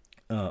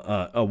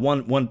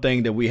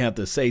thing that we have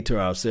to say to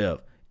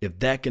ourselves. If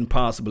that can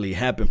possibly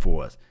happen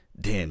for us,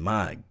 then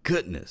my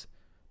goodness,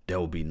 that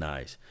would be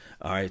nice.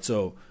 All right,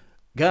 so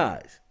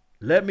guys,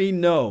 let me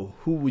know,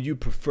 who would you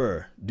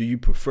prefer? Do you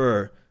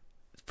prefer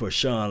for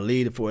Sean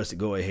Lee for us to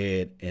go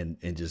ahead and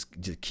just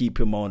keep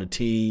him on the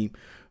team?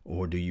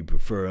 Or do you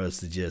prefer us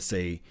to just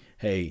say,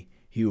 hey,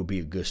 he will be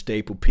a good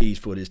staple piece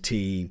for this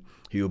team.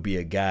 He'll be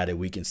a guy that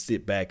we can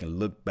sit back and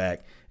look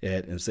back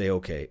at and say,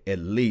 okay, at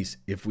least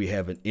if we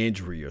have an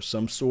injury or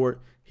some sort,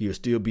 he'll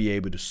still be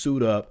able to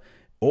suit up.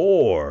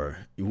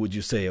 Or would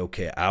you say,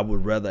 okay, I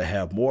would rather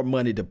have more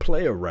money to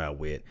play around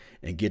with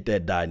and get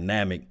that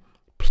dynamic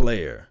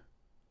player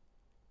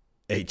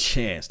a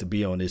chance to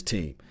be on this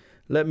team?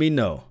 Let me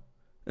know.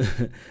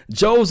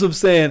 Joseph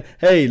saying,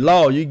 hey,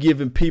 Law, you're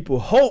giving people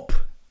hope.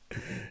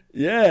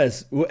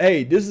 Yes. Well,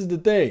 hey, this is the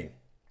thing.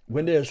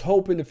 When there's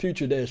hope in the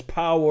future, there's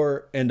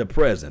power in the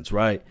presence,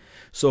 right?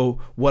 So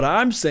what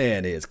I'm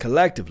saying is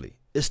collectively,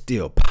 it's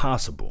still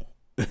possible.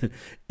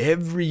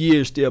 Every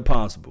year is still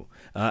possible.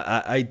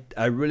 I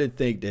really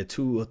think that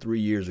 2 or 3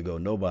 years ago,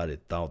 nobody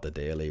thought that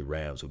the LA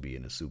Rams would be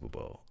in the Super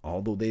Bowl,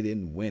 although they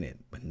didn't win it.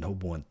 But no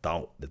one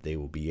thought that they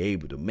would be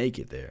able to make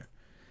it there.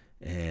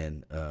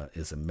 And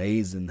it's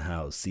amazing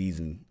how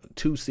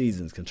 2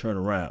 seasons can turn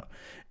around.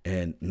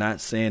 And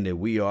not saying that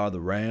we are the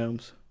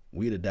Rams,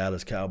 we the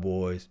Dallas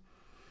Cowboys.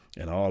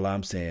 And all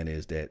I'm saying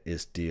is that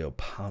it's still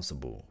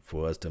possible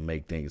for us to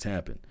make things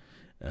happen.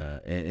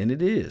 And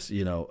it is,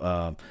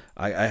 I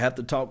have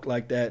to talk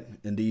like that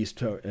in these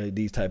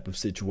type of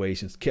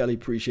situations. Kelly,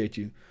 appreciate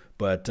you.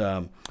 But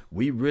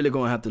we really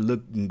going to have to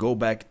look and go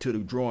back to the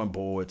drawing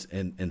boards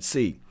and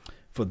see.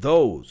 For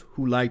those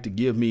who like to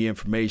give me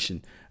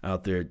information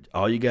out there,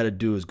 all you got to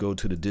do is go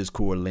to the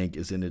Discord link.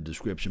 It's in the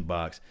description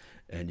box,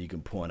 and you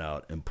can point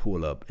out and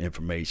pull up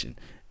information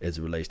as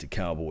it relates to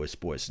Cowboys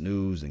sports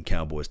news and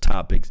Cowboys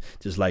topics.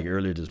 Just like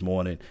earlier this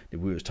morning that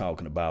we was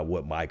talking about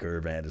what Mike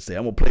Irvin had to say.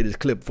 I'm going to play this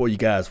clip for you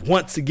guys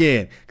once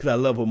again because I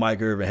love what Mike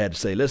Irvin had to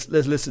say. Let's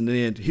listen to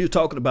it. He was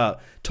talking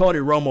about Tony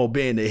Romo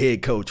being the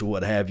head coach or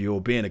what have you,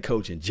 or being a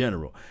coach in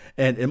general.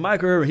 And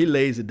Mike Irvin, he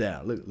lays it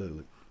down.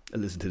 Look.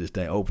 Listen to this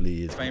thing.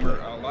 Hopefully it's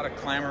Famer, a lot of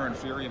clamor and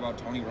fury about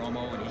Tony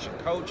Romo, and he should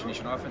coach and he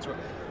should offense.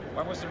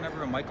 Why was there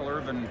never a Michael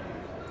Irvin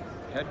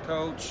head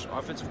coach,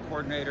 offensive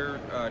coordinator,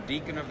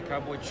 deacon of the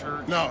Cowboy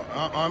Church? No,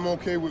 I'm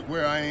okay with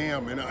where I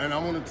am, and I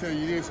want to tell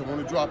you this. I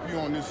want to drop you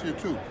on this here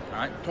too. All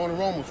right. Tony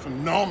Romo's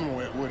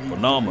phenomenal at what he's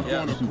phenomenal.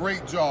 doing a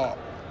great job.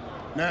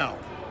 Now,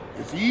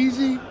 it's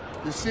easy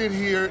to sit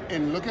here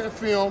and look at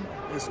film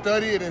and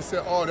study it and say,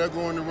 oh, they're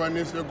going to run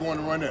this, they're going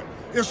to run that.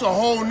 It's a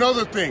whole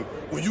nother thing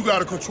when you got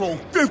to control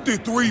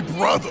 53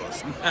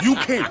 brothers. You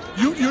can't.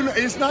 You know,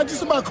 it's not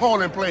just about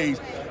calling plays.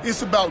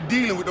 It's about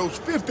dealing with those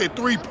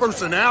 53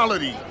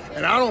 personalities.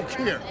 And I don't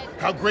care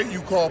how great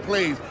you call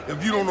plays.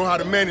 If you don't know how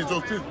to manage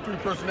those 53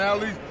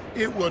 personalities,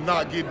 it will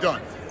not get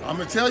done. I'm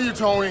going to tell you,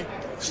 Tony,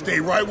 stay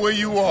right where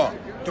you are.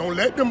 Don't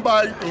let them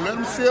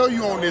sell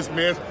you on this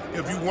mess.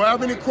 If you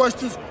have any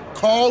questions,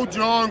 call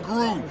John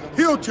Gruden.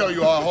 He'll tell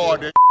you how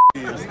hard that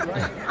is.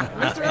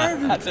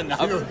 That's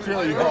enough. He'll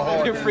tell you how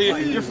hard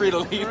You're free to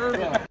leave.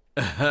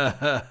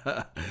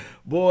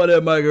 Boy,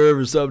 that Mike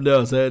Irvin's something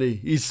else, Eddie.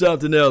 He's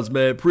something else,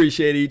 man.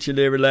 Appreciate each and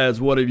every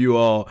last one of you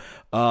all.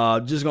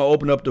 Just going to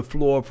open up the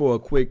floor for a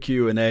quick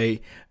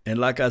Q&A. And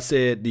like I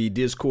said, the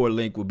Discord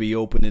link will be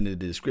open in the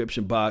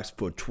description box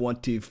for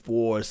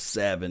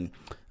 24/7.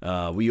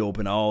 We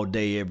open all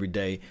day, every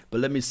day. But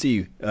let me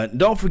see.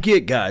 Don't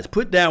forget, guys,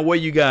 put down where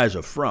you guys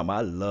are from.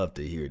 I love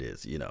to hear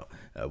this,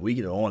 we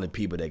get the only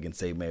people that can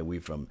say, man, we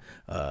from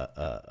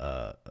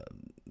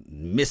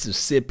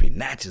Mississippi,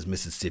 not just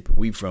Mississippi.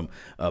 We from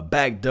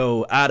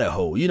Backdoor,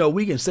 Idaho.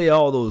 We can say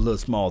all those little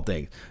small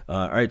things.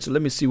 All right, so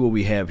let me see what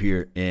we have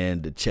here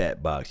in the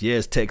chat box.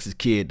 Yes, Texas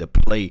Kid, the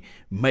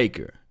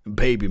playmaker,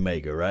 baby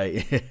maker,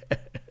 right?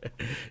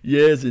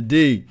 Yes,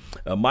 indeed.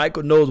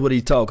 Michael knows what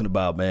he's talking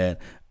about, man.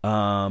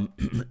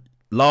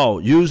 Law,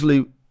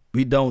 usually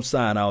we don't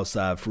sign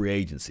outside free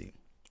agency.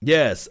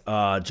 Yes,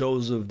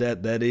 Joseph,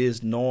 that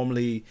is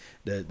normally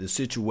the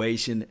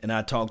situation, and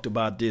I talked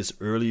about this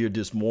earlier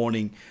this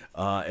morning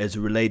as it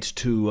relates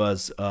to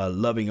us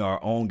loving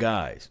our own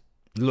guys.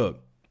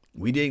 Look,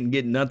 we didn't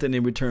get nothing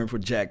in return for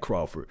Jack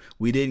Crawford.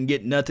 We didn't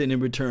get nothing in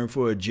return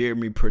for a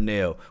Jeremy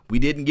Purnell. We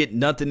didn't get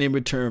nothing in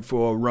return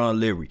for a Ron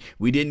Leary.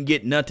 We didn't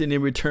get nothing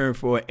in return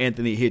for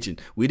Anthony Hitchens.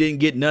 We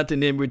didn't get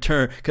nothing in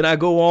return. Can I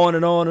go on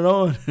and on and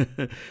on?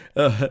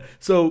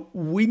 So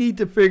we need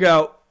to figure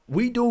out.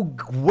 We do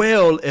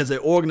well as an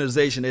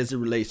organization as it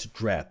relates to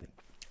drafting.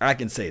 I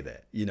can say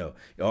that.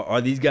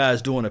 Are these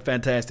guys doing a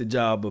fantastic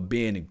job of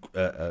being,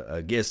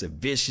 a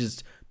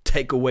vicious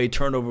takeaway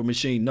turnover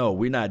machine? No,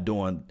 we're not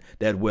doing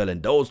that well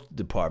in those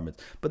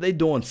departments. But they're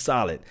doing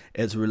solid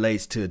as it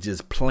relates to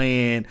just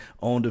playing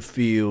on the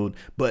field.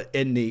 But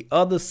in the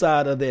other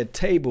side of that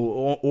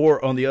table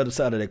or on the other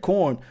side of that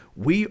coin,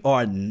 we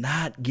are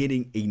not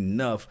getting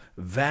enough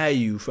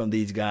value from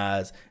these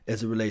guys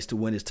as it relates to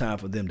when it's time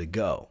for them to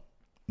go.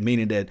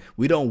 meaning that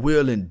we don't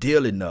wheel and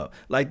deal enough,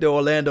 like the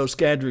Orlando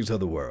Scandricks of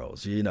the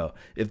world. You know,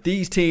 if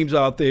these teams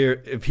out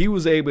there, if he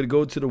was able to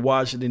go to the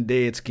Washington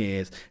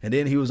Redskins and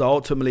then he was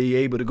ultimately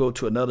able to go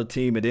to another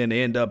team and then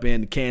end up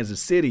in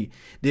Kansas City,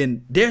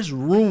 then there's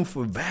room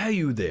for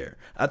value there.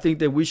 I think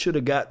that we should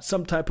have got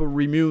some type of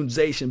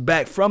remuneration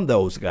back from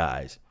those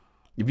guys.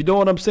 If you know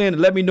what I'm saying,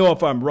 let me know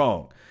if I'm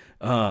wrong.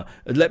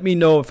 Let me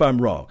know if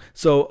I'm wrong.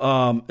 So,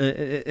 and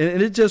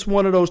it's just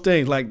one of those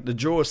things like the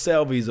George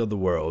Salvies of the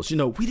world. You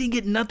know, we didn't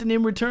get nothing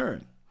in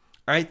return.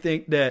 I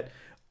think that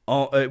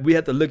we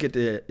have to look at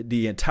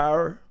the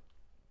entire,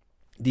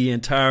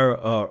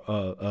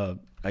 I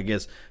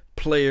guess,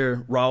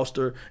 player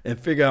roster and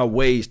figure out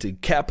ways to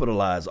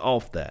capitalize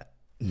off that.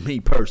 Me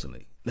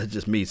personally. That's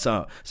just me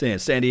saying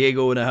San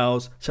Diego in the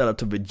house. Shout out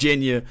to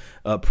Virginia.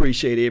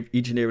 Appreciate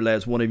each and every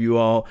last one of you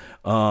all.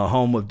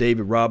 Home of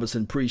David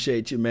Robinson.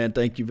 Appreciate you, man.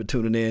 Thank you for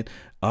tuning in.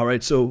 All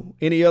right, so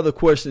any other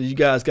questions you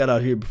guys got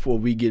out here before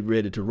we get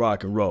ready to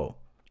rock and roll?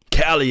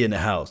 Cali in the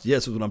house.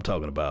 Yes, that's what I'm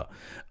talking about.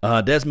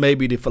 That's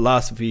maybe the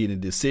philosophy and the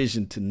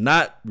decision to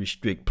not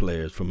restrict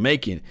players from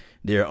making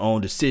their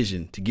own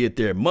decision to get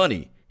their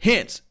money.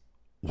 Hence,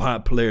 why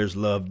players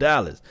love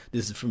Dallas.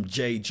 This is from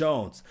Jay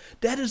Jones.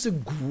 That is a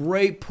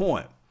great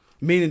point.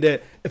 Meaning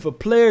that if a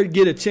player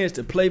get a chance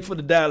to play for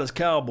the Dallas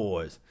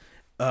Cowboys,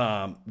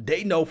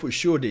 they know for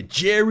sure that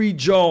Jerry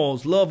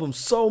Jones love him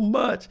so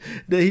much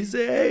that he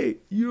said, hey,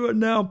 you are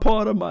now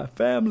part of my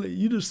family.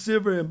 You the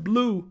silver and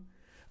blue.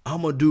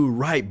 I'm going to do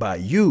right by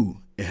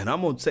you. And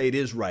I'm going to say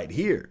this right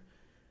here.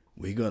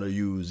 We're going to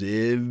use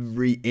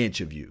every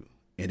inch of you.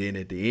 And then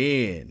at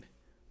the end,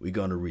 we're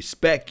going to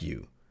respect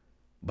you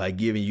by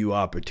giving you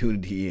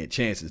opportunity and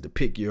chances to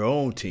pick your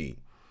own team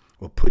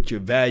or put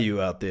your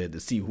value out there to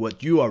see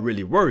what you are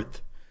really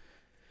worth.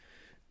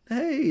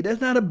 Hey,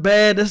 that's not a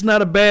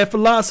bad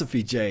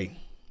philosophy, Jay.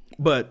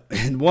 But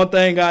one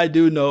thing I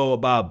do know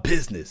about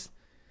business,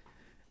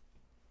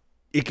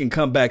 it can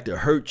come back to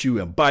hurt you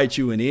and bite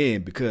you in the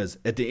end, because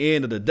at the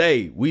end of the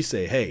day, we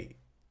say, hey,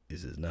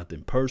 this is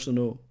nothing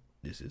personal.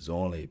 This is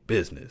only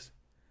business.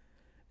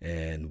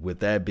 And with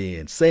that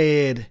being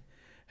said,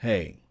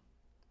 hey,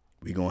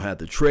 we're going to have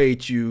to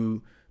trade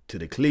you to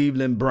the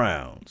Cleveland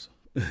Browns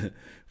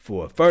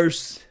for a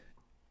first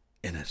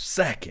and a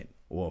second,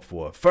 or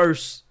for a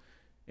first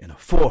and a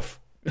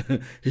fourth.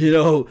 You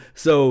know,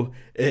 so,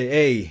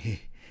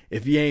 hey,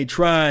 if you ain't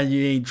trying,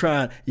 you ain't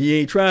trying. You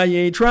ain't trying, you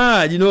ain't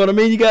trying. You know what I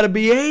mean? You got to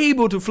be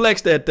able to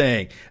flex that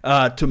thing.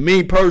 To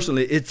me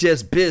personally, it's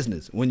just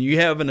business. When you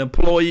have an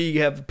employee,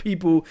 you have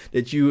people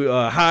that you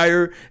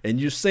hire, and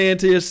you're saying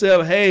to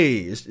yourself,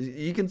 hey,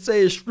 you can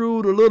say it's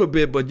screwed a little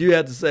bit, but you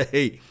have to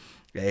say,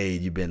 hey,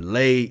 you've been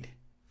late.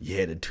 You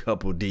had a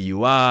couple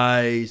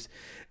DUIs.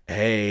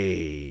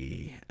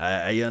 Hey,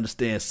 I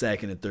understand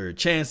second and third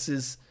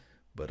chances,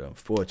 but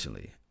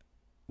unfortunately,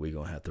 we're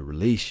going to have to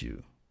release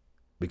you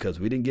because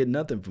we didn't get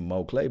nothing from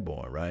Mo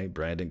Claiborne, right?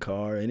 Brandon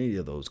Carr, any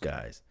of those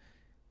guys.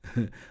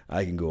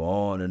 I can go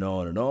on and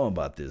on and on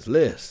about this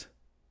list.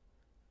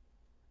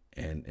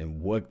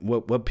 And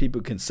what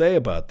people can say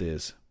about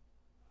this,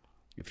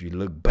 if you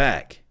look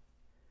back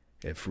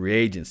at free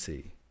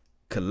agency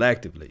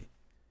collectively,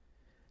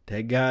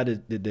 that guy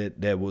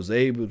that was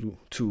able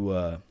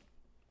to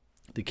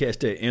catch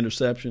that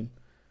interception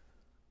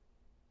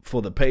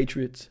for the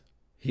Patriots,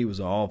 he was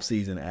an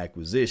off-season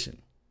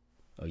acquisition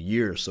a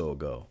year or so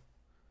ago.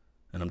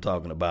 And I'm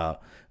talking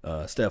about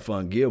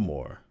Stephon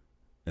Gilmore.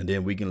 And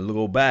then we can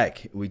go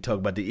back. We talk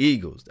about the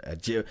Eagles.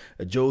 A.J.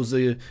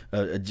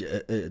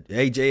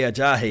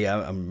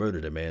 Ajayi, I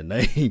murdered a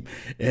man's name.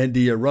 And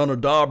the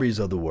Ronald Darby's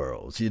of the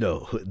world. You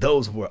know,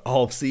 those were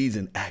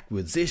off-season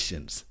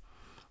acquisitions.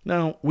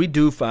 Now, we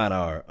do find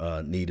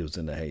our needles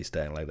in the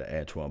haystack, like the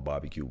Antoine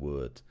Barbecue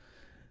Woods.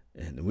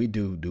 And we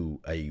do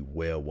a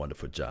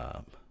wonderful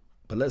job.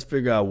 But let's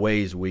figure out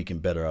ways we can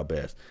better our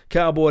best.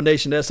 Cowboy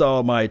Nation, that's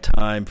all my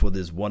time for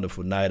this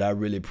wonderful night. I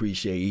really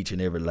appreciate each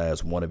and every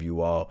last one of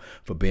you all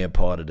for being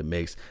part of the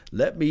mix.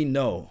 Let me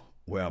know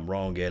where I'm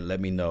wrong at. Let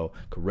me know.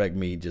 Correct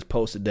me. Just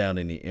post it down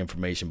in the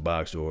information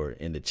box or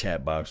in the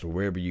chat box or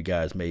wherever you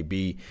guys may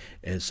be,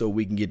 and so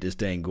we can get this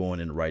thing going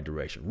in the right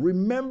direction.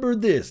 Remember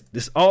this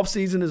off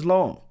season is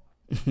long.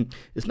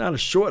 It's not a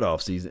short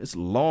off season. It's a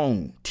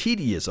long,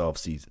 tedious off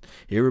season.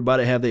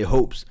 Everybody have their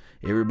hopes.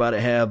 Everybody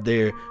have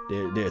their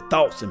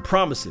thoughts and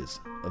promises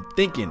of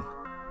thinking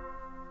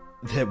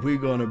that we're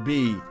going to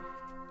be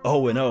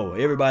 0-0.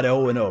 Everybody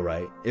 0-0,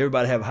 right?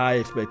 Everybody have high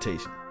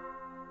expectation.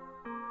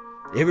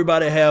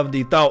 Everybody have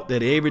the thought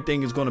that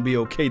everything is going to be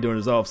okay during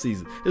this off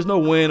season. There's no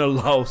win or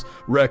loss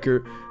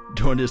record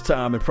during this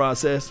time and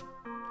process.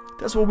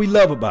 That's what we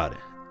love about it.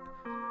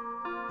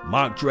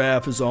 Mock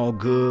draft is all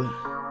good.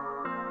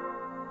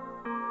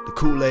 The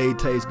Kool-Aid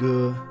tastes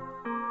good.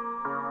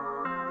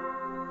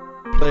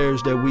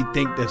 Players that we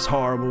think that's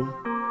horrible,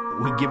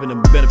 we're giving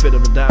them the benefit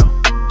of the doubt.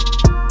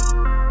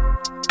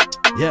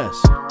 Yes,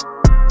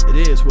 it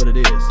is what it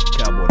is,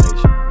 Cowboy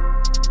Nation.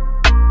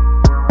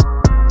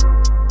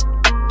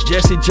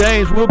 Jesse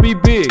James will be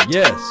big,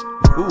 yes.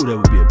 Ooh, that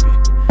would be a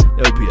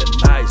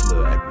nice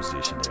little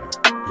acquisition there.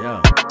 Yeah.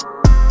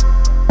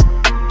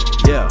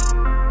 Yeah.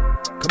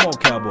 Come on,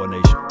 Cowboy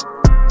Nation.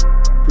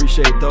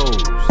 Appreciate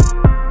those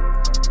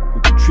who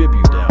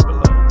contribute down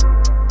below.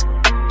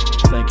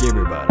 Thank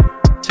everybody.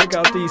 Check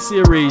out these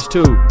series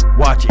too.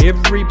 Watch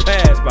every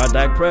pass by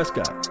Dak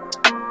Prescott.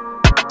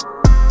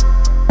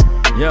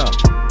 Yeah.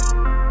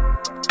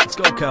 Let's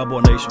go,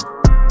 Cowboy Nation.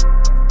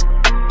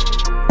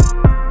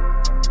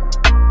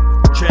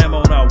 Jam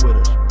on out with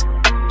us.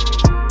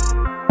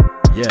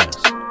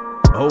 Yes.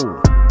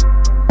 Oh,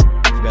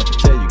 forgot to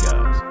tell you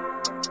guys.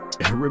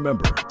 And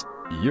remember,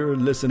 you're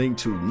listening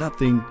to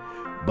nothing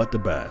but the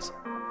best.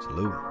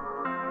 Salute.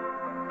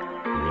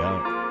 We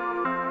out.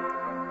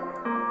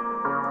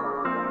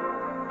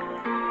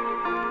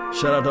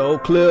 Shout out to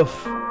Oak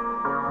Cliff,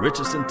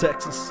 Richardson,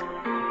 Texas.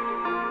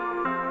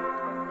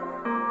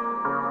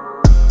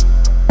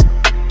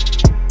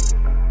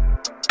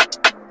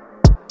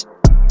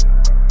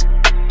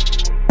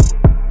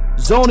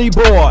 Zony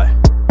Boy,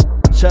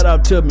 shout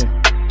out to me.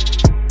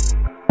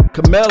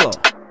 Camelo,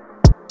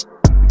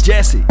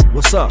 Jesse,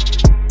 what's up?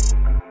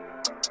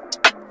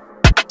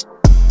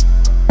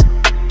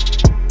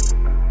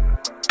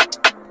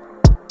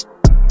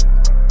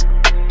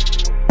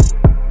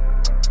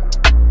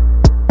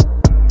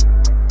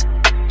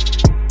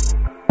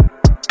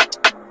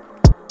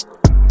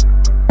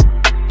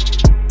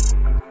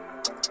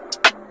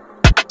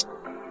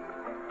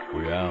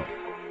 We're out.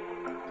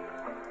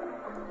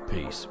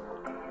 Peace.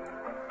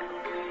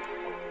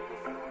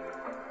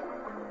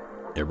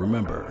 And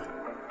remember,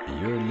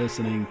 you're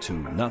listening to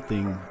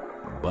nothing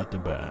but the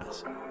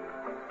best.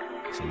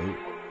 Salute.